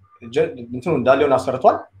ምክንያቱም እንትኑ እንዳለውን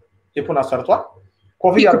አሰርቷል ቴፑን አሰርቷል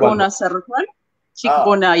ኮፊ አሰርቷል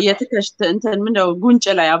ቺክቦና የትከሽት እንትን ምንድነው ጉንጭ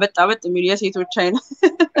ላይ አበጣበጥ የሚሉ የሴቶች አይነት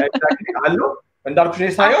አሉ እንዳልኩሽ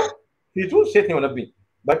ነው ሳይሆን ፊቱ ሴት ነው የሆነብኝ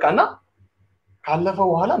በቃና ካለፈ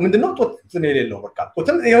በኋላ ምንድነው ጦት ነው የሌለው በቃ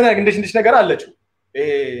ጦትም የሆነ እንዴት ነገር አለችው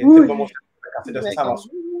እንትን በሞት በቃ ተደስታ ማሱ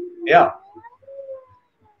ያ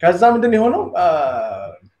ከዛ ምንድነው የሆነው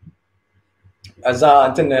እዛ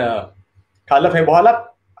እንትን ካለፈኝ በኋላ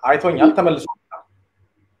አይቶኛል ተመልሶ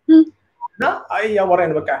እና አይ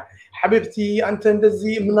ያወራኝ በቃ ሐቢብቲ አንተ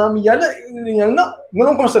እንደዚህ ምናም ይያለ እና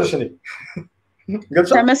ምንም ኮንሰርሽ ነኝ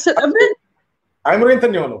ገብቶ ተመሰጠብን አይምሮዬ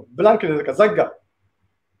እንትን የሆነው ብላንክ ዘጋ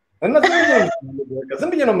እና ዝም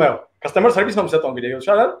ብዬ ነው የማየው ከስተመር ሰርቪስ ነው የምሰጠው እንግዲህ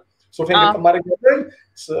ይሻላል ሶፊያ ከተማረኝ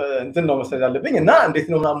እንትን ነው መሰለኝ ያለብኝ እና እንዴት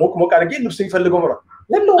ነው ሞቅ አድርጌ ልብስ ይፈልገው ነው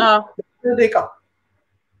ለለው ደቂቃ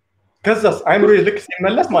ከዛስ አይምሮዬ ልክ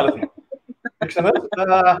ሲመለስ ማለት ነው ልክ ሲመለስ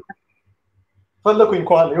ፈለኩኝ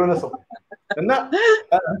ከኋላ የሆነ ሰው እና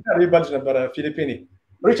ሪባልጅ ነበር ፊሊፒኒ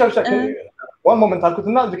ሪቻርድ ዋን ሞመንት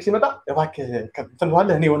አልኩትና ልክ ሲመጣ እባክህ እንትን ዋለ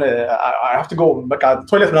እኔ ሆነ አይ ሃቭ ቱ ጎ በቃ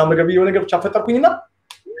ቶይሌት ምናምን ገብ የሆነ ገብ ቻፈጠርኩኝና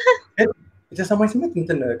የተሰማኝ ስሜት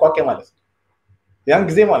እንትን ቋቄ ማለት ያን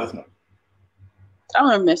ጊዜ ማለት ነው በጣም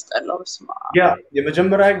ነው የሚያስጠላው ስማ ያ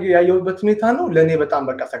የመጀመሪያ ያየሁበት ሁኔታ ነው ለኔ በጣም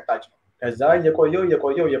በቃ ሰቅጣጭ ነው ከዛ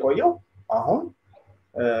የቆየው አሁን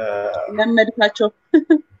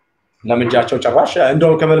ለምጃቸው ጭራሽ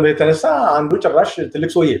እንደውም ከመልበ የተነሳ አንዱ ጭራሽ ትልቅ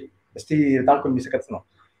ሰውዬ እስቲ ታንኩ የሚሰከት ነው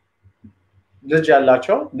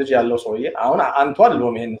ልጅ ያለው ሰውዬ አሁን አንተ አለው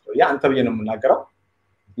ይሄን ሰውዬ አንተ ብዬ ነው የምናገረው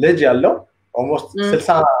ልጅ ያለው ኦልሞስት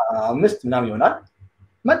 65 ምናምን ይሆናል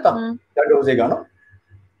መጣ ያገሩ ዜጋ ነው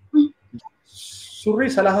ሱሪ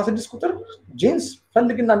 36 ቁጥር ጂንስ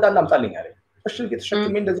ፈልግና እንዳለ አምጣልኝ አለኝ እሺ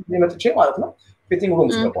የተሸከመኝ እንደዚህ መጥቼ ማለት ነው ፊቲንግ ሩም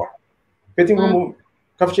ስገባው ፊቲንግ ሩም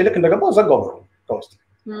ከፍቼ ልክ እንደገባው ዘጋው ከውስጥ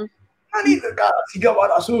አኒ በቃ ሲገባ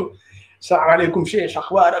ራሱ ሰላም አለይኩም ሼህ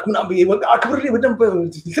አኽባራክ ምናምን በቃ አክብሬ በደንብ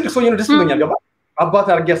ትልቅ ሰው ነው ደስ ይለኛል ገባ አባት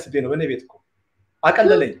አርጌ አስቤ ነው በኔ ቤት እኮ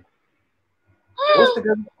አቀለለኝ ውስጥ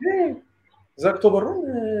ገብቼ ዘግቶ በሩን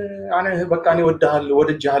አኔ በቃ እኔ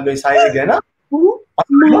ወድጄሃለሁ ሳይገና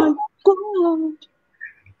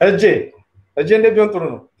እጄ እንደ ቢሆን ጥሩ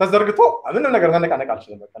ነው ተዘርግቶ ምንም ነገር መነቃነቅ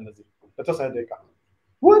አልችልም በቃ እንደዚህ ተተሰደቃ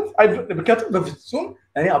what I because በፍጹም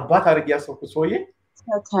እኔ አባት አርጌ ያሰብኩት ሰውዬ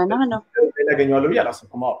ተና ነው ያገኛለሁ ብዬ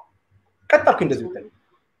አላሰብኩም አዎ ቀጣልኩ እንደዚህ ብታይ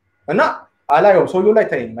እና አላየው ሰውዬው ላይ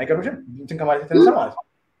ታየኝ ማይገርምሽም እንትን ከማለት የተነሳ ማለት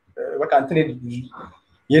በቃ እንትን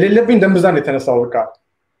የሌለብኝ ደምዛን የተነሳው በቃ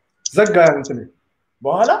ዘጋ እንትን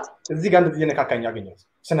በኋላ እዚህ ጋር እንደዚህ ነካካኝ ያገኘሁት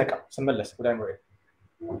ስነቃ ስመለስ ወደ አይምሮዬ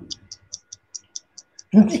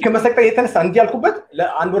እንዲህ ከመሰቀጣ የተነሳ እንዲህ ያልኩበት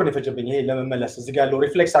ለአንድ ወር ነው የፈጀብኝ ይሄ ለመመለስ እዚህ ጋር ያለው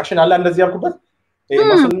ሪፍሌክስ አክሽን አለ እንደዚህ ያልኩበት ይሄ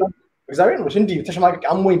ማሰልና እግዚአብሔር ነው እንዲህ ተሽማቀቅ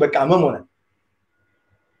አሞኝ በቃ መሞነ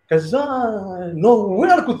ከዛ ኖ ወይ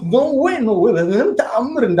አልኩት ኖ ወይ በምንም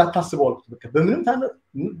ተአምር እንዳታስበው አልኩት በቃ በምንም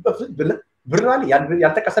ብር አለ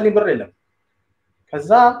ያልተቀሰለኝ ብር የለም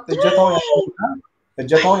ከዛ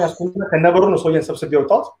እጀታውን ያስኩና ከነበሩ ነው ሰውየን ሰብስቤ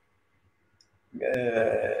ወጣሁት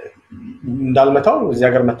እንዳልመታው እዚህ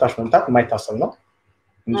ሀገር መታሽ መምታት የማይታሰብ ነው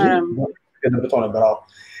እንጂ ገለብጠው ነበር አዎ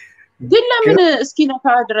ግን ለምን እስኪ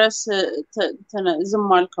ነካ ድረስ ዝም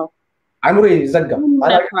አልከው አይምሮ ይዘጋ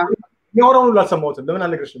የሚያወራው ሁሉ አልሰማሁትም ለምን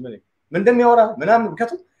አልነግርሽም ምን እንደሚያወራ ምናምን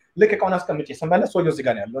ከቱ ልክ እቃውን አስቀምጬ ሰማለ ሰውየው እዚህ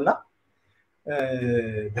ጋር ነው ያለውና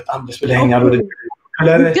በጣም ደስ ብለኛል ወደ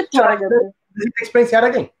ከለር ኤክስፒሪየንስ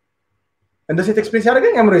ያደረገኝ እንደዚህ ኤክስፒሪየንስ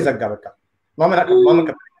ያደረገኝ አይምሮ ይዘጋ በቃ ማመን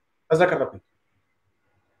ከዛ ቀረብኝ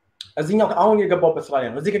እዚህኛው አሁን የገባውበት ስራ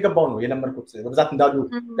ነው እዚህ ከገባው ነው የለመድኩት በብዛት እንዳሉ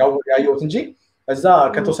ያየሁት እንጂ እዛ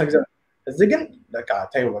ከተወሰነ ጊዜ እዚህ ግን በቃ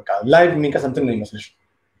ታዩ በቃ ላይቭ የሚንቀሰምትን ነው ይመስልሽ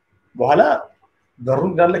በኋላ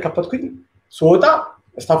በሩን እንዳለ ከፈትኩኝ ስወጣ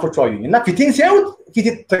ስታፎቹ አዩኝ እና ፊቴን ሲያዩት ፊቴ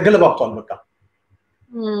ተገለባብቷል በቃ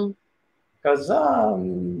ከዛ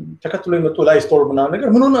ተከትሎ የመጡ ላይ ስቶር ምናምን ነገር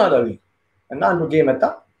ምን ሆነ አላሉኝ እና አንዱ ጌ መጣ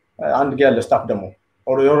አንድ ጌ ያለ ስታፍ ደግሞ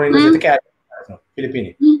ኦሮሬን ተቀያየ ማለት ነው ፊሊፒኒ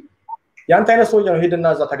ያንተ አይነት ሰው ነው ሄድና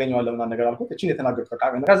እዛ ታገኘዋለህ ምናምን ነገር አልኩት እቺን የተናገርኩት በቃ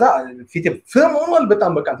ከዛ ፊቴ ፍም ሆኗል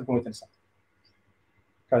በጣም በቃ እንትን ኮሚቴንሳ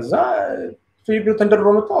ከዛ ፊሊፒኑ ተንደርሮ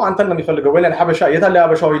መጥቶ አንተን ነው የሚፈልገው ወይ ለሐበሻ የታለ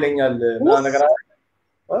ሐበሻው ይለኛል ምናምን ነገር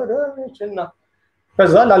ወደችና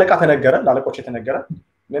ከዛ ላለቃ ተነገረ ላለቆች የተነገረ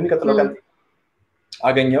ለሚቀጥለው ቀን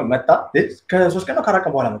አገኘው መጣ ከ3 ቀን ነው ከ4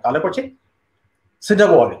 ቀን በኋላ መጣ አለቆቼ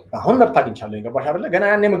ስደበው አለኝ አሁን መብት አግኝቻለሁ ይገባሽ አይደለ ገና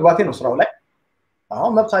ያኔ መግባቴ ነው ስራው ላይ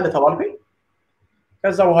አሁን መብት አለ ተባልኩኝ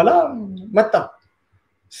ከዛ በኋላ መጣ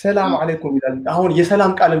ሰላም አለይኩም ይላል አሁን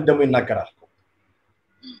የሰላም ቃል ደግሞ ይናገራል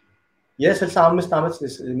የ65 አመት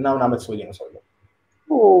ምናምን አመት ሰውዬ ነው ሰውዬው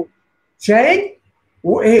ሲያይ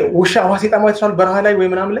ይሄ ውሻ ዋሲ ጣማው ይችላል በረሃ ላይ ወይ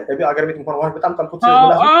ምናምን ላይ አገር ቤት እንኳን ዋሽ በጣም ጠልቁት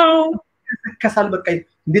ከሳል በቃ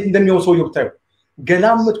እንዴት እንደሚሆን ሰውዬው ብታዩ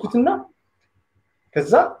ገላምጥኩትና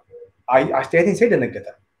ከዛ አስተያየቴን ሳይደነገጠ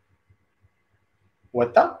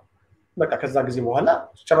ወጣ በቃ ከዛ ጊዜ በኋላ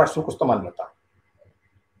ጭራሽ ሱቅ ውስጥ ማልመጣ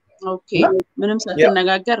ኦኬ ምንም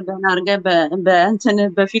ሳትነጋገር ደህና አርገህ በእንትን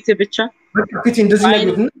በፊት ብቻ ፊት እንደዚህ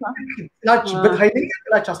ነው ላች በኃይለኛ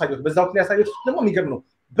ላች አሳየሁት በዛው ላይ አሳየሁት ደግሞ የሚገርም ነው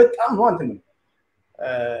በጣም ነው አንተ ነው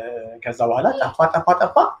ከዛ በኋላ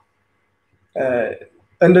ጠፋ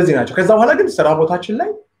እንደዚህ ናቸው ከዛ በኋላ ግን ስራ ቦታችን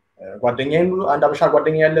ላይ ጓደኛዬ አንድ አበሻ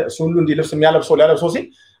ጓደኛዬ ያለ እሱ ሁሉ እንዲ ልብስ የሚያለብሰው ሊያለብሰው ሲል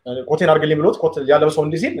ኮቴን አርግልኝ ብሎት ኮት ያለብሰው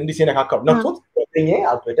እንዲ ሲነካካው ነፍቶት ጓደኛዬ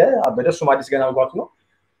አበደ እሱ አዲስ ገና መግባቱ ነው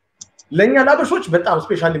ለኛ ላበሾች በጣም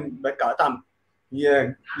ስፔሻሊ በቃ በጣም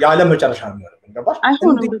የዓለም መጨረሻ ነው የሚሆነው ገባሽ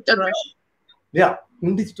አይሆንም ጭራሽ ያ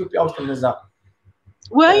እንዴት ኢትዮጵያ ውስጥ እነዛ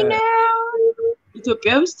ወይኔ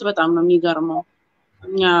ኢትዮጵያ ውስጥ በጣም ነው የሚገርመው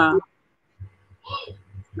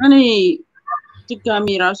እኔ ድጋሚ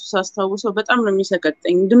ራሱ ሳስታውሰው በጣም ነው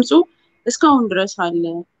የሚሰቀጠኝ ድምጹ እስካሁን ድረስ አለ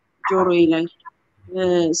ጆሮዬ ላይ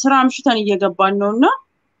ስራ አምሽተን እየገባን ነውና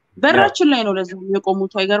በራችን ላይ ነው ለዚህ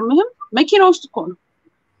የቆሙት አይገርምህም መኪና ውስጥ እኮ ነው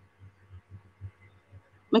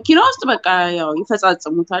መኪና ውስጥ በቃ ያው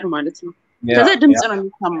ይፈጻጽሙታል ማለት ነው ከዛ ድምጽ ነው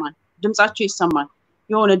የሚሰማል ድምጻቸው ይሰማል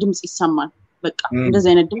የሆነ ድምጽ ይሰማል በቃ እንደዚህ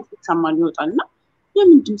አይነት ድምጽ ይሰማል ይወጣልና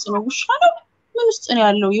የምን ድምጽ ነው ውሻ ነው ምን ውስጥ ነው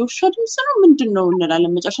ያለው የውሻ ድምጽ ነው ምንድነው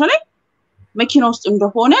እንላለን መጨረሻ ላይ መኪና ውስጥ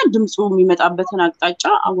እንደሆነ ድምጹ የሚመጣበትን አቅጣጫ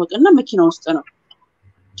አወቅና መኪና ውስጥ ነው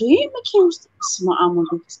መኪና ውስጥ ስማአሙ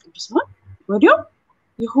ቅዱስ ነው ወዲያው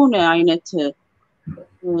የሆነ አይነት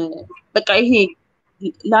በቃ ይሄ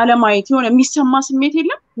ላለማየት የሆነ የሚሰማ ስሜት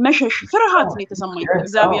የለም መሸሽ ፍርሃት ነው የተሰማኝ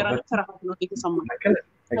እግዚአብሔርን ፍርሃት ነው የተሰማኝ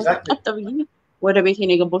ቀጥብኝ ወደ ቤቴ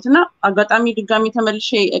ነው የገባሁትና አጋጣሚ ድጋሚ ተመልሼ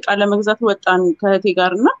እቃ ለመግዛት ወጣን ከእቴ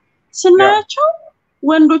ጋርና ስናያቸው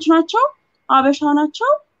ወንዶች ናቸው አበሻ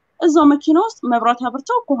ናቸው እዛው መኪና ውስጥ መብራት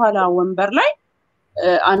አብርተው ከኋላ ወንበር ላይ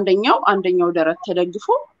አንደኛው ደረት ተደግፎ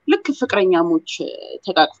ልክ ፍቅረኛሞች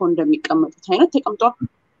ተቃቅፈው እንደሚቀመጡት አይነት ተቀምጠው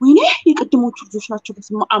ወይኔ የቅድሞቹ ልጆች ናቸው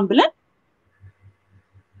በስማአም ብለን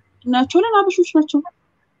እናቸውለን አበሾች ናቸው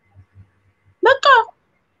በቃ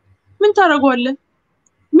ምን ታረጋለህ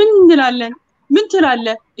ምን እንላለን ምን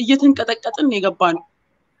ትላለህ እየተንቀጠቀጥን የገባነው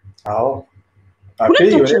አዎ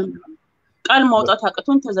ሁለታችን ቃል ማውጣት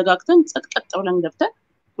አቅቶን ተዘጋግተን ጸጥቀጥ ብለን ገብተን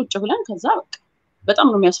ቁጭ ብለን ከዛ በቃ በጣም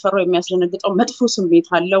ነው የሚያስፈራው የሚያስደነግጠው መጥፎ ስሜት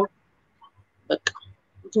አለው በቃ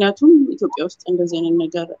ምክንያቱም ኢትዮጵያ ውስጥ እንደዚህ አይነት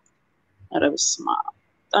ነገር አረብስማ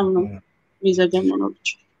በጣም ነው የሚዘገነው ብቻ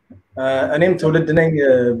እኔም ትውልድ ነኝ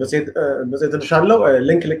በሴት ልሻለው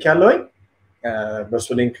ሊንክ ልክ ያለውኝ በሱ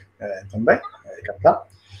ሊንክ ተንበይ ይከፍታ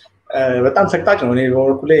በጣም ሰቅጣጭ ነው እኔ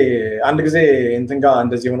በወርኩሌ አንድ ጊዜ እንትን ጋር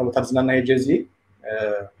እንደዚህ ሆነ ቦታ ዝናና ሄጄዚ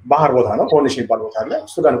ባህር ቦታ ነው ሆነሽ ይባል ቦታ አለ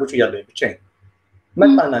እሱ ጋር ቁጭ ያለው ብቻዬን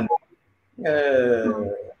መጣና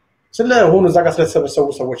ስለሆኑ እዛ ጋር ስለተሰበሰቡ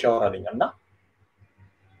ሰዎች ያወራልኛልና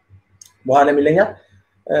በኋላ የሚለኛል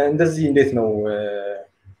እንደዚህ እንዴት ነው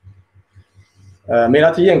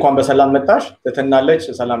ሜላትዬ እንኳን በሰላም መጣሽ ትተናለች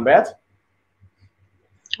ሰላም በያት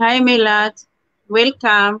ሃይ ሜላት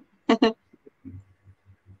ዌልካም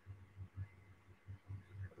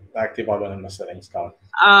አክቲቭ አልሆነም መሰለኝ እስካሁን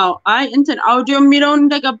አይ እንትን አውዲዮ የሚለው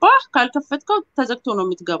እንደገባ ካልከፈትከው ተዘግቶ ነው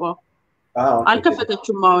የምትገባው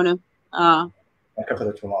አልከፈተችም አሁንም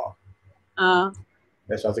አልከፈተችም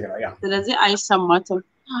ለሷ ዝግና ያ ስለዚህ አይሰማትም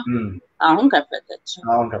አሁን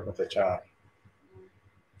ከፈተች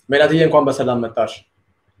ሜላትዬ እንኳን በሰላም መጣሽ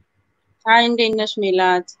ሃይ እንዴት ነሽ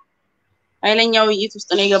ሜላት ኃይለኛው ውይይት ውስጥ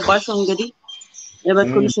ነው የገባሽው እንግዲህ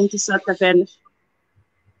የበኩልሽን ትሳተፊያለሽ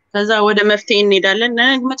ከዛ ወደ መፍትሄ እንሄዳለን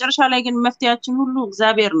መጨረሻ ላይ ግን መፍትሄያችን ሁሉ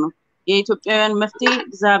እግዚአብሔር ነው የኢትዮጵያውያን መፍትሄ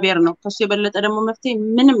እግዚአብሔር ነው ከሱ የበለጠ ደግሞ መፍትሄ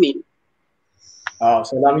ምንም የለም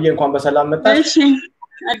ሰላምዬ እንኳን በሰላም መጣሽ እሺ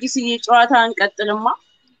አዲስዬ ጨዋታ እንቀጥልማ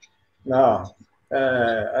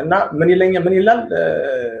እና ምን ይላል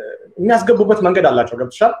የሚያስገቡበት መንገድ አላቸው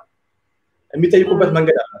ገብተሻል የሚጠይቁበት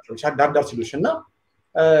መንገድ አላቸው ዳርዳር ሲሉሽና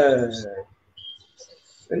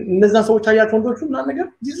እነዛ ሰዎች አያቸው ወንዶቹ እና ነገር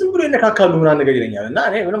ዝም ብሎ ይነካካሉ እና ነገር ይለኛልና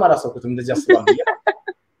እኔ ምንም አላሰብኩትም እንደዚህ አስባለሁ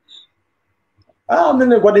ምን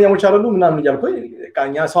ጓደኛሞች አይደሉ ምናምን እያልኩኝ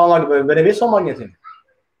ቃኛ ሰው በነቤት ሰው ማግኘት ነው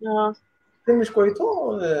ትንሽ ቆይቶ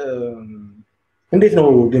እንዴት ነው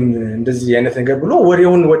ግን እንደዚህ አይነት ነገር ብሎ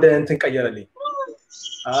ወሬውን ወደ እንትን ቀየረልኝ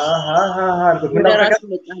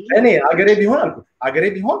እኔ አገሬ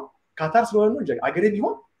ቢሆን ካታር ስለሆነ ነው አገሬ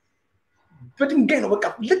ቢሆን በድንጋይ ነው በቃ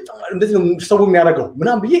እንደዚህ ነው ሰው የሚያደርገው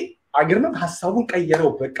ምናምን ብዬ አገርነት ሐሳቡን ቀየረው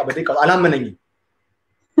በቃ በደቂቃው አላመነኝም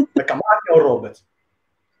በቃ ማለት ያወራውበት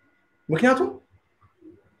ምክንያቱም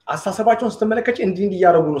አስተሳሰባቸውን ስትመለከች እንዲህ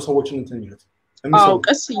ያደርጉ ነው ሰዎችን እንትን የሚሉት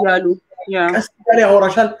ቀስ እያሉ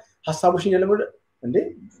ያወራሻል ሐሳቦችን ያለመደ እንዴ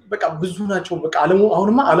በቃ ብዙ ናቸው በቃ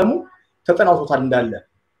ዓለሙ ተጠናውቶታል እንዳለ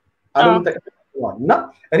ዓለሙ ተቀጥቷል እና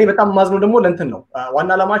እኔ በጣም ማዝነው ደግሞ ለእንትን ነው ዋና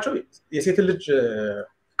ዓላማቸው የሴት ልጅ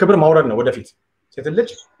ክብር ማውረድ ነው ወደፊት ሴት ልጅ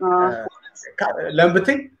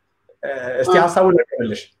ለምብትይ እስቲ ሐሳቡን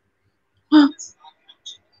ለቀበልሽ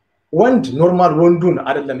ወንድ ኖርማል ወንዱን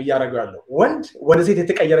አይደለም እያረጋው ያለው ወንድ ወደ ሴት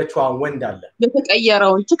የተቀየረችው ወንድ አለ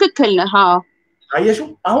የተቀየረውን ትክክል ነህ አየሽው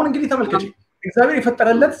አሁን እንግዲህ ተመልከቺ እግዚአብሔር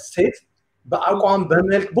የፈጠረለት ሴት በአቋም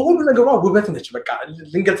በመልክ በሁሉ ነገሯ ውበት ነች በቃ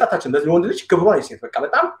ልንገልጻታችን በዚህ ወንድ ልጅ ክብሯ የሴት በቃ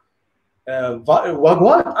በጣም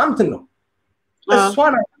ዋጋዋ በጣም እንትን ነው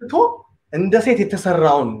እሷን አጥቶ እንደ ሴት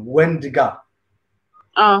የተሰራውን ወንድ ጋር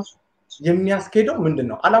የሚያስኬደው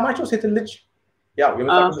ምንድነው አላማቸው ሴት ልጅ ያው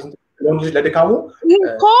የመጣው ወንድ ልጅ ለድካሙ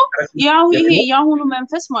እኮ ያው ይሄ ያሁኑ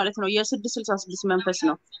መንፈስ ማለት ነው የ666 መንፈስ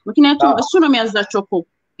ነው ምክንያቱም እሱ ነው የሚያዛቸው እኮ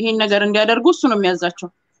ይሄን ነገር እንዲያደርጉ እሱ ነው የሚያዛቸው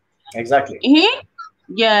ኤግዛክትሊ ይሄ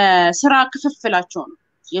የሥራ ክፍፍላቸው ነው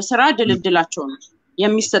የሥራ ድልድላቸው ነው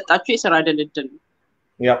የሚሰጣቸው የሥራ ድልድል ነው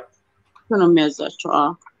ያ እሱ ነው የሚያዛቸው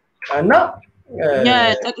እና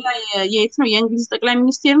የጠቅላይ የት ነው የእንግሊዝ ጠቅላይ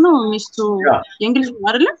ሚኒስቴር ነው ሚስቱ የእንግሊዝ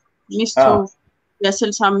አይደለ ሚስቱ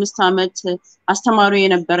የ65 አመት አስተማሪ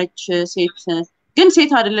የነበረች ሴት ግን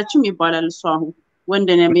ሴት አይደለችም ይባላል እሷ አሁን ወንድ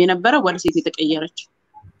ነው የነበረ ወደ ሴት የተቀየረች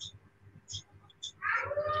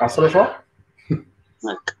አስበሽው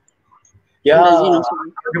ያ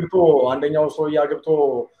ግብቶ አንደኛው ሰው ያግብቶ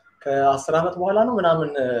ከ10 አመት በኋላ ነው ምናምን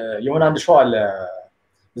የሆነ አንድ ሾው አለ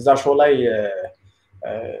እዛ ሾው ላይ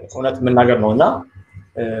እውነት መናገር ነውና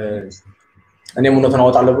እኔም እውነቱን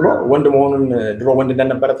አወጣለሁ ብሎ ወንድ መሆኑን ድሮ ወንድ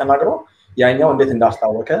እንደነበረ ተናግሮ ያኛው እንዴት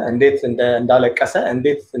እንዳስታወቀ እንዴት እንዳለቀሰ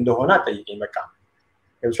እንዴት እንደሆነ አጠይቀኝ በቃ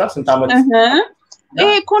ይብሻል ስንት አመት ይሄ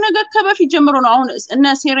እኮ ነገር ከበፊት ጀምሮ ነው አሁን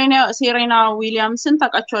እነ ሴሬና ዊሊያምስን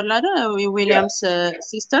ታውቃቸዋለህ አይደል ዊሊያምስ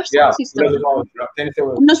ሲስተርስ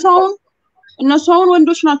እነሱ አሁን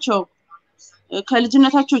ወንዶች ናቸው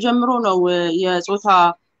ከልጅነታቸው ጀምሮ ነው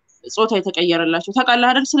ጾታ የተቀየረላቸው ታውቃለህ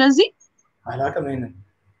አይደል ስለዚህ አላውቅም ይሄንን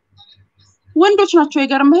ወንዶች ናቸው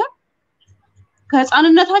ይገርምህ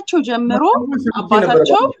ከህፃንነታቸው ጀምሮ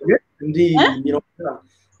አባታቸው እንዲ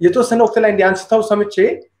የተወሰነ ወቅት ላይ እንዲ አንስተው ሰምቼ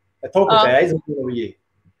ተውኩት አይዝ ነው ብዬ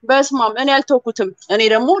በስማም እኔ አልተውኩትም እኔ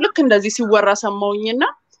ደግሞ ልክ እንደዚህ ሲወራ ሰማውኝና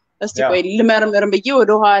እስቲ ቆይ ልመርምር ብዬ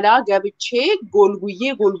ወደ ኋላ ገብቼ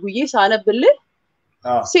ጎልጉዬ ሳነብልህ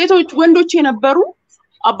ሴቶች ወንዶች የነበሩ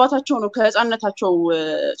አባታቸው ነው ከህፃንነታቸው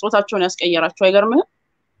ጾታቸውን ያስቀየራቸው አይገርምህ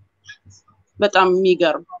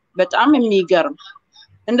በጣም የሚገርም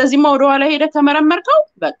እንደዚህማ ወደ ኋላ ሄደ ተመረመርከው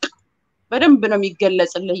በቃ በደንብ ነው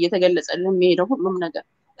የሚገለጽልህ እየተገለጸልህ የሚሄደው ሁሉም ነገር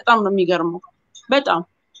በጣም ነው የሚገርመው በጣም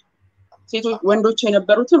ሴቶች ወንዶች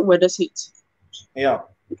የነበሩትን ወደ ሴት ያው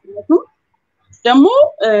ደግሞ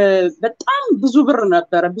በጣም ብዙ ብር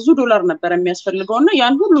ነበር ብዙ ዶላር ነበር የሚያስፈልገውና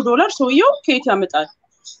ያን ሁሉ ዶላር ሰውየው ከየት ያመጣል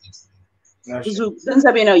ብዙ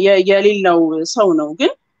ገንዘብ ነው የሌለው ሰው ነው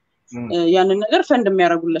ግን ያንን ነገር ፈንድ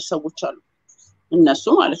የሚያደርጉለት ሰዎች አሉ እነሱ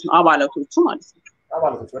ማለት ነው አባላቶቹ ማለት ነው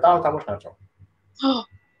አባላቶቹ በጣም ታሞች ናቸው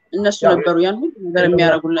እነሱ ነበሩ ያን ሁሉ ነገር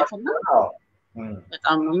የሚያደርጉለትና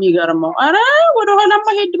በጣም ነው የሚገርመው አረ ወደ ኋላማ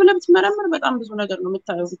ሄድ ብለህ ብትመረምር በጣም ብዙ ነገር ነው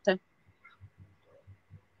የምታየው ብታይ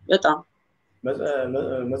በጣም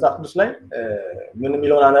መጽሐፍ ቅዱስ ላይ ምን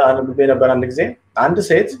የሚለውን አንብቤ ነበር አንድ ጊዜ አንድ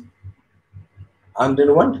ሴት አንድን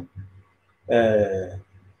ወንድ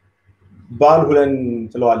ባል ሁለን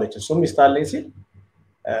ትለዋለች እሱም ሚስታለኝ ሲል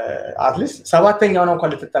አትሊስት ሰባተኛው ነው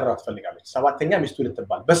እንኳን ልትጠራ ትፈልጋለች ሰባተኛ ሚስቱ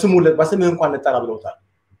ልትባል በስምህ እንኳን ልትጠራ ብለውታል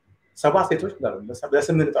ሰባት ሴቶች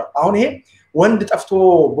በስምህ ልትጠራ አሁን ይሄ ወንድ ጠፍቶ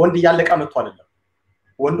ወንድ ያለቀ መጥቶ አይደለም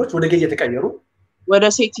ወንዶች ወደ ጌይ እየተቀየሩ ወደ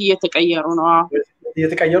ሴት እየተቀየሩ ነው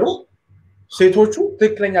እየተቀየሩ ሴቶቹ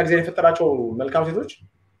ትክክለኛ ጊዜ የፈጠራቸው መልካም ሴቶች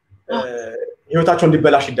ህይወታቸው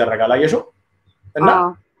እንዲበላሽ ይደረጋል አየሽው እና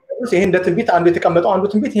ይሄ እንደ ትንቢት አንዱ የተቀመጠው አንዱ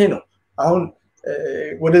ትንቢት ይሄ ነው አሁን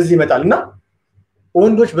ወደዚህ ይመጣልና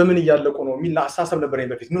ወንዶች በምን እያለቁ ነው የሚል አሳሰብ ነበር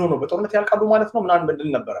በፊት ምን ሆኖ በጦርነት ያልቃሉ ማለት ነው ምናምን በእንድል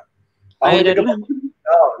ነበር አይደለም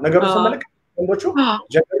ነገሩ ተመለከ ወንዶቹ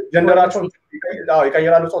ጀንደራቸውን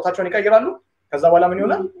ይቀይራሉ ጾታቸውን ይቀይራሉ ከዛ በኋላ ምን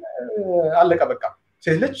ይሆናል አለቀ በቃ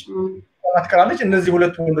ሴት ልጅ አትቀራለች እነዚህ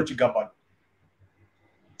ሁለት ወንዶች ይጋባሉ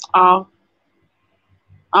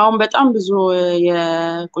አሁን በጣም ብዙ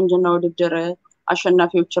የቁንጅና ውድድር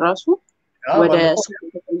አሸናፊዎች ራሱ ወደ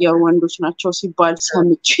የተቀየሩ ወንዶች ናቸው ሲባል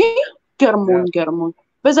ሰምቼ ገርሞን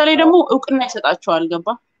በዛ ላይ ደግሞ እውቅና ይሰጣቸዋል ገባ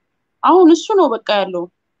አሁን እሱ ነው በቃ ያለው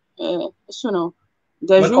እሱ ነው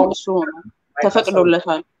ገዢው እሱ ሆነ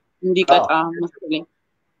ተፈቅዶለታል እንዲቀጣ መሰለኝ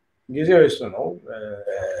ጊዜው እሱ ነው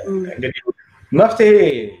እንግዲህ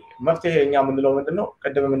መፍትሄ እኛ ምንለው ምንድነው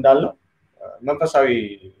ቀደምም እንዳልነው መንፈሳዊ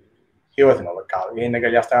ህይወት ነው በቃ ይሄን ነገር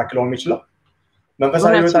ሊያስተካክለው የሚችለው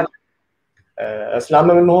መንፈሳዊ ህይወታችን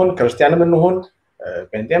እስላምም እንሆን ክርስቲያንም እንሆን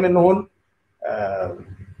ጴንጤም እንሆን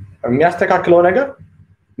የሚያስተካክለው ነገር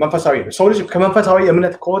መንፈሳዊ ነው ሰው ልጅ ከመንፈሳዊ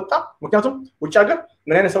እምነት ከወጣ ምክንያቱም ውጭ ሀገር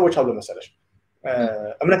ምን አይነት ሰዎች አሉ መሰለሽ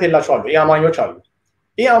እምነት የላቸው አሉ ያማኞች አሉ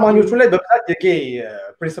ያማኞቹ ላይ በብዛት የጌይ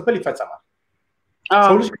ፕሪንሲፕል ይፈጸማል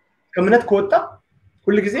ሰው ልጅ ከእምነት ከወጣ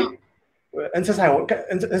ሁሉ ጊዜ እንስሳ አይሆን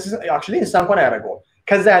አክቹሊ እንስሳ እንኳን አያደርገውም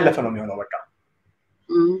ከዛ ያለፈ ነው የሚሆነው በቃ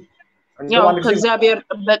ያው ከእግዚአብሔር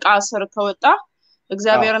ጥበቃ ስር ከወጣ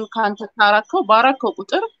እግዚአብሔርን ካንተ ታራከው ባራከው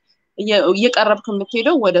ቁጥር እየቀረብክ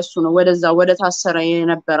የምትሄደው ወደሱ ነው ወደዛ ወደ ታሰረ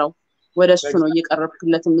የነበረው ወደሱ ነው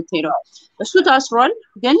እየቀረብክለት የምትሄደው እሱ ታስሯል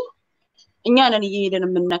ግን እኛ ነን እየሄደን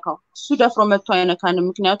የምንነካው እሱ ደፍሮ መጥቶ አይነካንም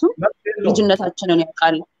ምክንያቱም ልጅነታችንን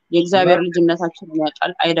ያውቃል የእግዚአብሔር ልጅነታችንን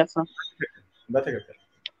ያውቃል አይደፍርም በትክክል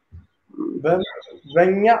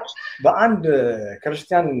በእኛ በአንድ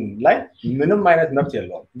ክርስቲያን ላይ ምንም አይነት መብት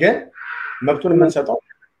የለውም ግን መብቱን የምንሰጠው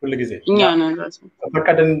ሁሉ ጊዜ እኛ ነን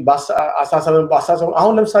በቀደም በአሳሰብ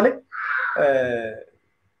አሁን ለምሳሌ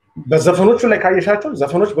በዘፈኖቹ ላይ ካየሻቸው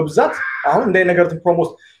ዘፈኖች በብዛት አሁን እንደ ነገር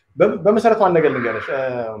ፕሮሞት በመሰረቱ አንድ ነገር ልንገርሽ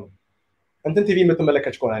እንትን ቲቪ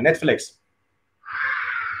የምትመለከች ከሆነ ኔትፍሊክስ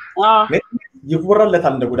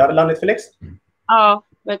ይወራለታል እንደ ጉድ አይደል ኔትፍሊክስ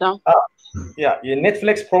በጣም ያ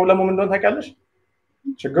የኔትፍሊክስ ፕሮብሌሙ ምን እንደሆነ ታውቂያለሽ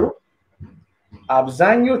ችግሩ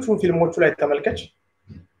አብዛኞቹን ፊልሞቹ ላይ ተመልከች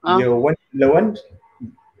የወንድ ለወንድ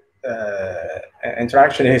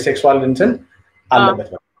ኢንተራክሽን ይሄ ሴክሱዋል እንትን አለበት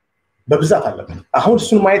በብዛት አለበት አሁን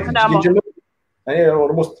እሱን ማየት ጀምሮ እኔ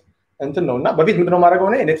ኦልሞስት እንትን ነውና በፊት ምንድነው ማድረገው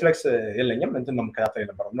እኔ ኔትፍሊክስ የለኝም እንትን ነው መከታተል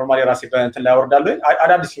የነበረው ኖርማሊ ራሴ በእንትን ላይ አወርዳለሁ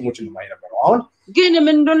አዳዲስ ፊልሞችን ነው ማየት ነበረው አሁን ግን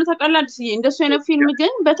ምን እንደሆነ ታውቃለህ እንደሱ አይነት ፊልም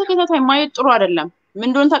ግን በተከታታይ ማየት ጥሩ አይደለም ምን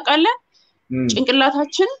እንደሆነ ታውቃለህ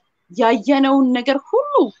ጭንቅላታችን ያየነውን ነገር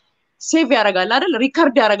ሁሉ ሴቭ ያደርጋል አይደል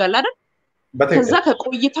ሪከርድ ያደርጋል አይደል ከዛ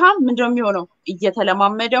ከቆይታ ምንድነው የሚሆነው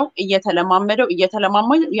እየተለማመደው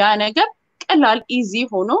ያ ነገር ቀላል ኢዚ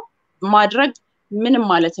ሆኖ ማድረግ ምንም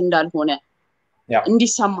ማለት እንዳልሆነ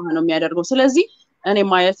እንዲሰማ ነው የሚያደርገው ስለዚህ እኔ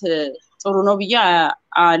ማየት ጥሩ ነው ብዬ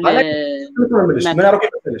ምን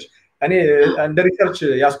አርገሽ እኔ እንደ ሪሰርች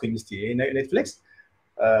ያስኩኝ እስቲ ኔትፍሊክስ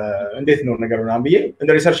እንዴት ነው ነገሩ ምናምን ብዬ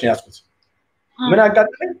እንደ ሪሰርች ያስኩት ምን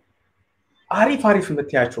አጋጠመኝ አሪፍ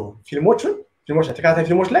የምትያቸው ፊልሞች ተከታታይ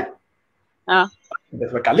ፊልሞች ላይ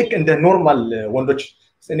በቃ ልክ እንደ ኖርማል ወንዶች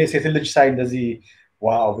እኔ ሴት ልጅ ሳይ እንደዚህ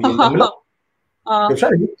ዋው ብዬ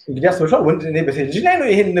ይሻል እንግዲህ አስተውሻል ወንድ እኔ በሴት ልጅ ላይ ነው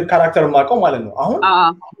ይሄን ካራክተር ማቀው ማለት ነው አሁን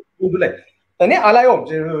ወንዱ ላይ እኔ አላየውም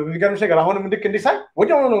የሚገርምሽ ነገር አሁንም ልክ እንዲሳይ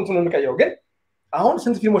ወዲያው ነው እንትኑ የሚቀየው ግን አሁን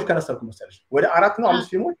ስንት ፊልሞች ከነሰርኩ መሰለሽ ወደ 4 ነው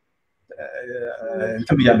 5 ፊልሞች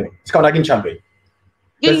እንትን ብያለሁ እስካሁን አግኝቻለሁ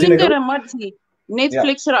ግን ነገር ማለት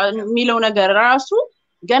ኔትፍሊክስ የሚለው ነገር ራሱ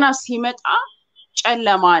ገና ሲመጣ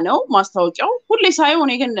ጨለማ ነው ማስታወቂያው ሁሌ ሳይሆን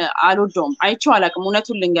እኔ ግን አልወደውም አይቼው አላውቅም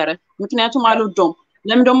እውነቱን ልንገርህ ምክንያቱም አልወደውም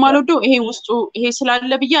ለምን ደሞ አልወደው ይሄ ውስጡ ይሄ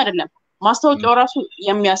ስላለ ብዬ አይደለም ማስታወቂያው ራሱ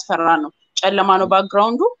የሚያስፈራ ነው ጨለማ ነው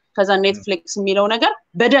ባክግራውንዱ ከዛ ኔትፍሊክስ የሚለው ነገር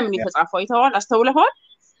በደም ነው የተጻፈው አይተዋል አስተውለዋል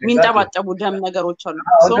ሚንጠባጠቡ ደም ነገሮች አሉ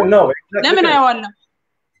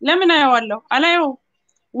ለምን አያዋለሁ አላየው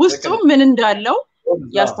ውስጡ ምን እንዳለው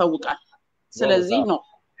ያስታውቃል ስለዚህ ነው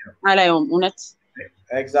አላየውም እውነት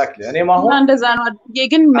ኤግዛክትሊ እኔ ማሁን እንደዛ ነው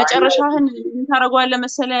ግን መጨረሻህን ታረጋዋለህ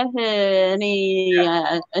መሰለህ እኔ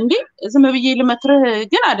እንዴ ዝም ብዬ ልመክርህ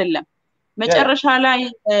ግን አይደለም መጨረሻ ላይ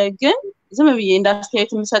ግን ዝም ብዬ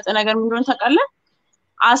እንዳስተያየት የምሰጥ ነገር ምን እንደሆነ ታውቃለህ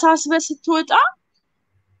አሳስበ ስትወጣ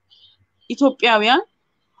ኢትዮጵያውያን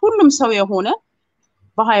ሁሉም ሰው የሆነ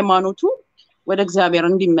በሃይማኖቱ ወደ እግዚአብሔር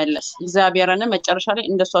እንዲመለስ እግዚአብሔርን መጨረሻ ላይ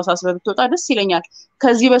እንደሱ አሳስበ ብትወጣ ደስ ይለኛል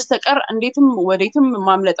ከዚህ በስተቀር እንዴትም ወዴትም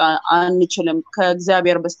ማምለጥ አንችልም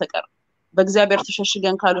ከእግዚአብሔር በስተቀር በእግዚአብሔር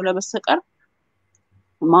ተሸሽገን ካልሆነ በስተቀር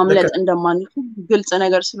ማምለጥ እንደማንችል ግልጽ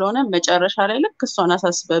ነገር ስለሆነ መጨረሻ ላይ ልክ እሷን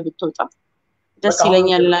አሳስበ ብትወጣ ደስ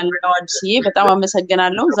ይለኛል ላለው አዲስዬ በጣም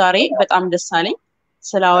አመሰግናለሁ ዛሬ በጣም ደስ አለኝ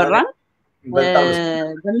ስላወራን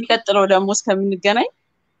በሚቀጥለው ደግሞ እስከምንገናኝ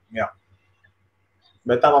ያ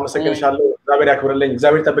በጣም አመሰግንሻለሁ እግዚአብሔር ያክብርልኝ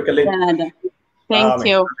እግዚአብሔር ይጠብቅልኝ ቴንክ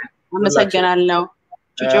ዩ አመሰግናለሁ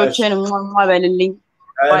ጩጮችን ማበልልኝ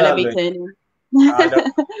ባለቤትን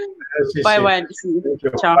ባይ ባይ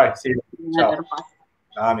ቻው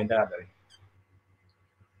አሜን ተናገሪ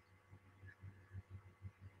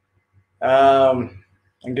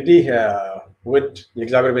እንግዲህ ውድ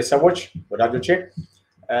የእግዚአብሔር ቤተሰቦች ወዳጆቼ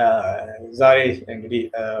ዛሬ እንግዲህ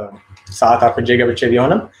ሰዓት አርፍጄ ገብቼ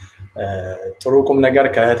ቢሆንም ጥሩ ቁም ነገር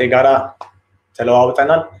ከእህቴ ጋራ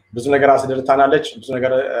ተለዋውጠናል ብዙ ነገር አስደርታናለች ብዙ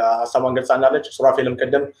ነገር ሐሳቧን ገልጻናለች ሱራፌልም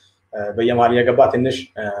ቀደም በየማል የገባ ትንሽ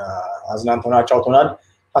አዝናንቶና ጫውቶናል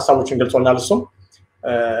ሐሳቦችን ገልጾናል እሱም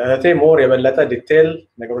እህቴ ሞር የበለጠ ዲቴል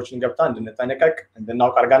ነገሮችን ገብታ እንድንጠነቀቅ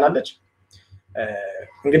እንድናውቅ አርጋናለች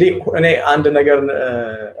እንግዲህ እኔ አንድ ነገር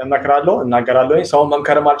እመክራለሁ እናገራለሁ ሰው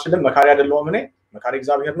መምከርም አልችልም መካሪ አይደለሁም እኔ መካሪ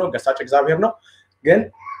እግዚአብሔር ነው ገሳጭ እግዚአብሔር ነው ግን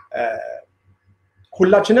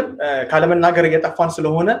ሁላችንም ካለመናገር እየጠፋን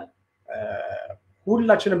ስለሆነ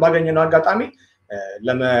ሁላችንም ባገኘነው አጋጣሚ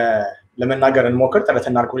ለመናገር እንሞክር ጥረት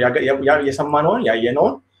እናድርግ የሰማነውን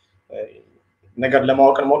ያየነውን ነገር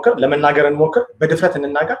ለማወቅ እንሞክር ለመናገር እንሞክር በድፍረት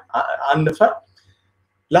እንናገር አንፈር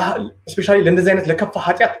ስፔሻሊ ለእንደዚህ አይነት ለከፋ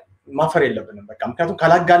ኃጢያት ማፈር የለብንም በቃ ምክንያቱም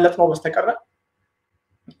ካላጋለጥ ነው በስተቀር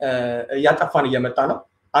ያጠፋን እየመጣ ነው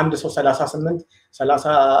አንድ ሰው 38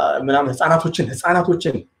 30 ምናምን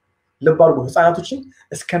ህፃናቶችን ልብ አድርጉ ህፃናቶችን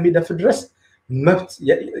እስከሚደፍ ድረስ መብት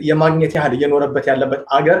የማግኘት ያህል እየኖረበት ያለበት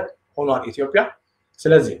አገር ሆኗል ኢትዮጵያ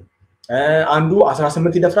ስለዚህ አንዱ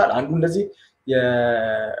 18 ይደፍራል አንዱ እንደዚህ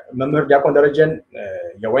የመምህር ዲያቆን ደረጀን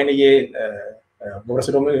የወይንዬ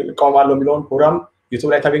ግብረሰዶም ቆማለው የሚለውን ፕሮግራም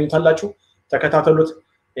ዩቲዩብ ላይ ታገኙታላችሁ ተከታተሉት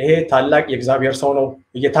ይሄ ታላቅ የእግዚአብሔር ሰው ነው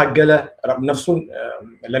እየታገለ ነፍሱን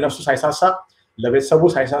ለነፍሱ ሳይሳሳ ለቤተሰቡ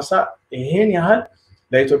ሳይሳሳ ይሄን ያህል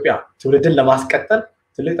ለኢትዮጵያ ትውልድን ለማስቀጠል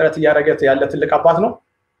ትልቅ ጥረት ያደረገ ያለ ትልቅ አባት ነው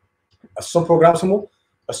እሱን ፕሮግራም ስሙ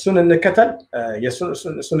እሱን እንከተል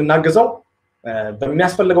እሱን እናግዘው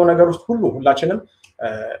በሚያስፈልገው ነገር ውስጥ ሁሉ ሁላችንም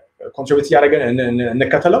ኮንትሪቢዩት ያደረገን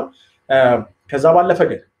እንከተለው ከዛ ባለፈ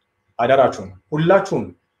ግን አደራችሁን ሁላችሁም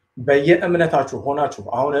በየእምነታችሁ ሆናችሁ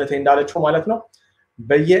አሁን እህቴ እንዳለችው ማለት ነው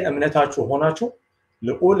በየእምነታችሁ ሆናችሁ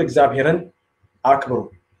ልዑል እግዚአብሔርን አክብሩ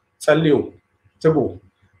ጸልዩ ትጉ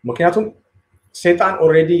ምክንያቱም ሰይጣን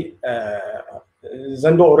ኦሬዲ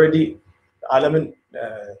ዘንዶ ኦሬዲ ዓለምን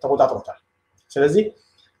ተቆጣጥሮታል ስለዚህ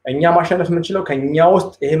እኛ ማሸነፍ የምንችለው ከኛ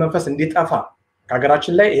ውስጥ ይሄ መንፈስ እንዲጠፋ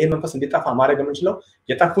ከሀገራችን ላይ ይሄ መንፈስ እንዲጠፋ ማድረግ የምንችለው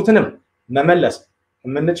የጠፉትንም መመለስ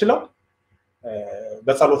የምንችለው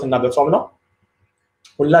በጸሎትና በጾም ነው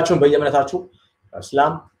ሁላችሁም በየእምነታችሁ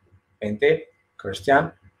እስላም ጴንጤ ክርስቲያን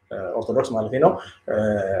ኦርቶዶክስ ማለት ነው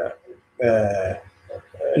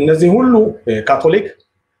እነዚህ ሁሉ ካቶሊክ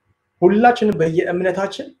ሁላችንም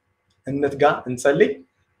በየእምነታችን እንትጋ እንጸልይ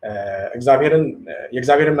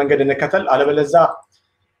የእግዚአብሔርን መንገድ እንከተል አለበለዛ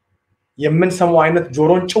የምንሰማው አይነት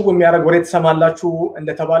ጆሮን ጭው የሚያደርግ ወሬ ተሰማላችሁ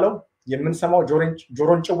እንደተባለው የምንሰማው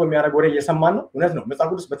ጆሮን ጭው የሚያደርግ ወሬ እየሰማን ነው እውነት ነው መጽሐፍ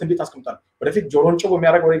ቅዱስ በትንቢት አስቀምጧል ወደፊት ጆሮን ጭው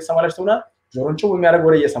የሚያደርግ ወሬ ተሰማላችሁ ተውና ጆሮን ጭው የሚያደርግ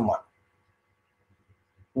ወሬ እየሰማን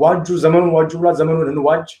ዋጁ ዘመኑን ዋጁ ብላ ዘመኑን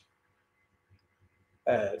እንዋጅ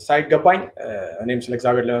ሳይገባኝ እኔም ስለ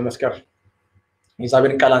እግዚአብሔር ለመመስከር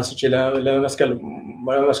የእግዚአብሔርን ቃል አንስቼ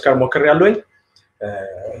ለመመስከር ሞክሬያለሁኝ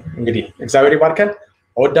እንግዲህ እግዚአብሔር ይባርከን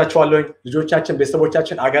እወዳችኋለሁኝ ልጆቻችን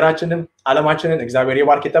ቤተሰቦቻችን አገራችንን ዓለማችንን እግዚአብሔር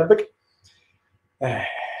ይባርክ ይጠብቅ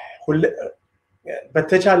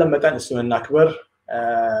በተቻለ መጠን እሱን እናክብር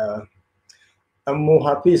እሙ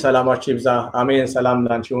ሃፒ ሰላማችሁ ይብዛ አሜን ሰላም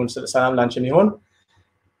ላንቺ ይሁን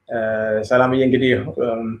ሰላምዬ እንግዲህ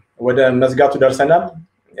ወደ መዝጋቱ ደርሰናል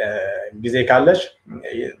ጊዜ ካለሽ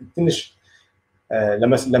ትንሽ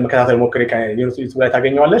ለመከታተል ሞክሪ ዩቲዩብ ላይ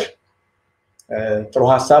ታገኘዋለሽ ጥሩ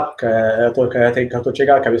ሐሳብ ከእህቶቼ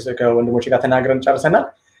ጋር ከወንድሞቼ ጋር ተናግረን ጨርሰናል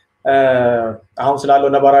አሁን ስላለው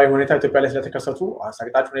ነባራዊ ሁኔታ ኢትዮጵያ ላይ ስለተከሰቱ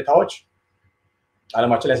አሳግጣጭ ሁኔታዎች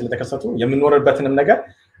ዓለማችን ላይ ስለተከሰቱ የምንኖርበትንም ነገር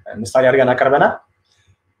ምሳሌ አድርገን አቀርበናል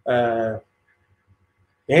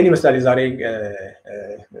ይሄን ይመስላል ዛሬ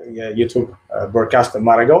የዩቲዩብ ብሮድካስት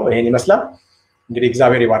ማድረገው ይሄን ይመስላል እንግዲህ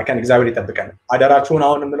እግዚአብሔር ይባርከን እግዚአብሔር ይጠብቀን አደራችሁን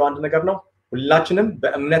አሁን የምለው አንድ ነገር ነው ሁላችንም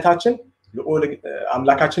በእምነታችን ልዑል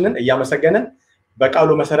አምላካችንን እያመሰገንን በቃሉ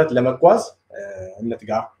መሰረት ለመጓዝ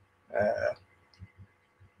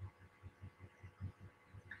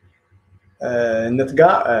እንትጋ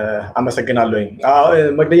አመሰግናለሁኝ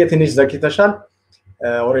መግደየ ትንሽ ዘግይተሻል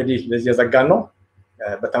ኦሬዲ ለዚህ የዘጋን ነው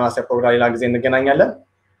በተማሳይ ፕሮግራም ሌላ ጊዜ እንገናኛለን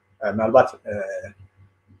ምናልባት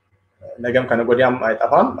ነገም ከነጎዲያም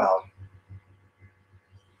አይጠፋም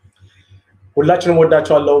ሁላችንም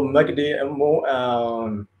ወዳችኋለሁ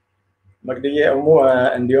መግደየ እሙ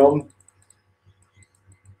እንዲሁም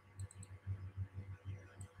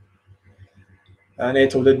እኔ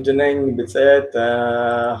ትውልድ ነኝ ብጽት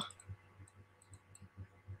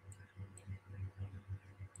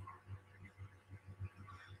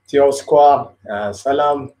ቲዮስኳ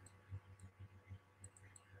ሰላም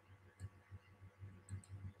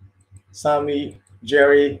ሳሚ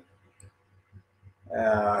ጄሪ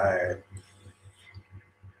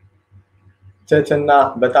ትትና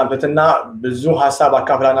በጣም ትትና ብዙ ሐሳብ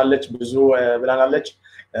አካፍላናለች ብዙ ብላናለች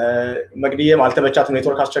መግደየም አልተመቻትም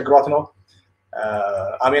ኔትወርክ አስቸግሯት ነው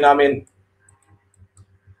አሜን አሜን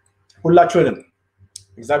ሁላችሁንም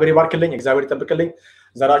እግዚአብሔር ይባርክልኝ እግዚአብሔር ይጠብቅልኝ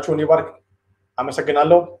ዘራችሁን ይባርክ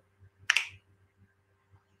አመሰግናለሁ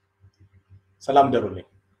ሰላም ደሩልኝ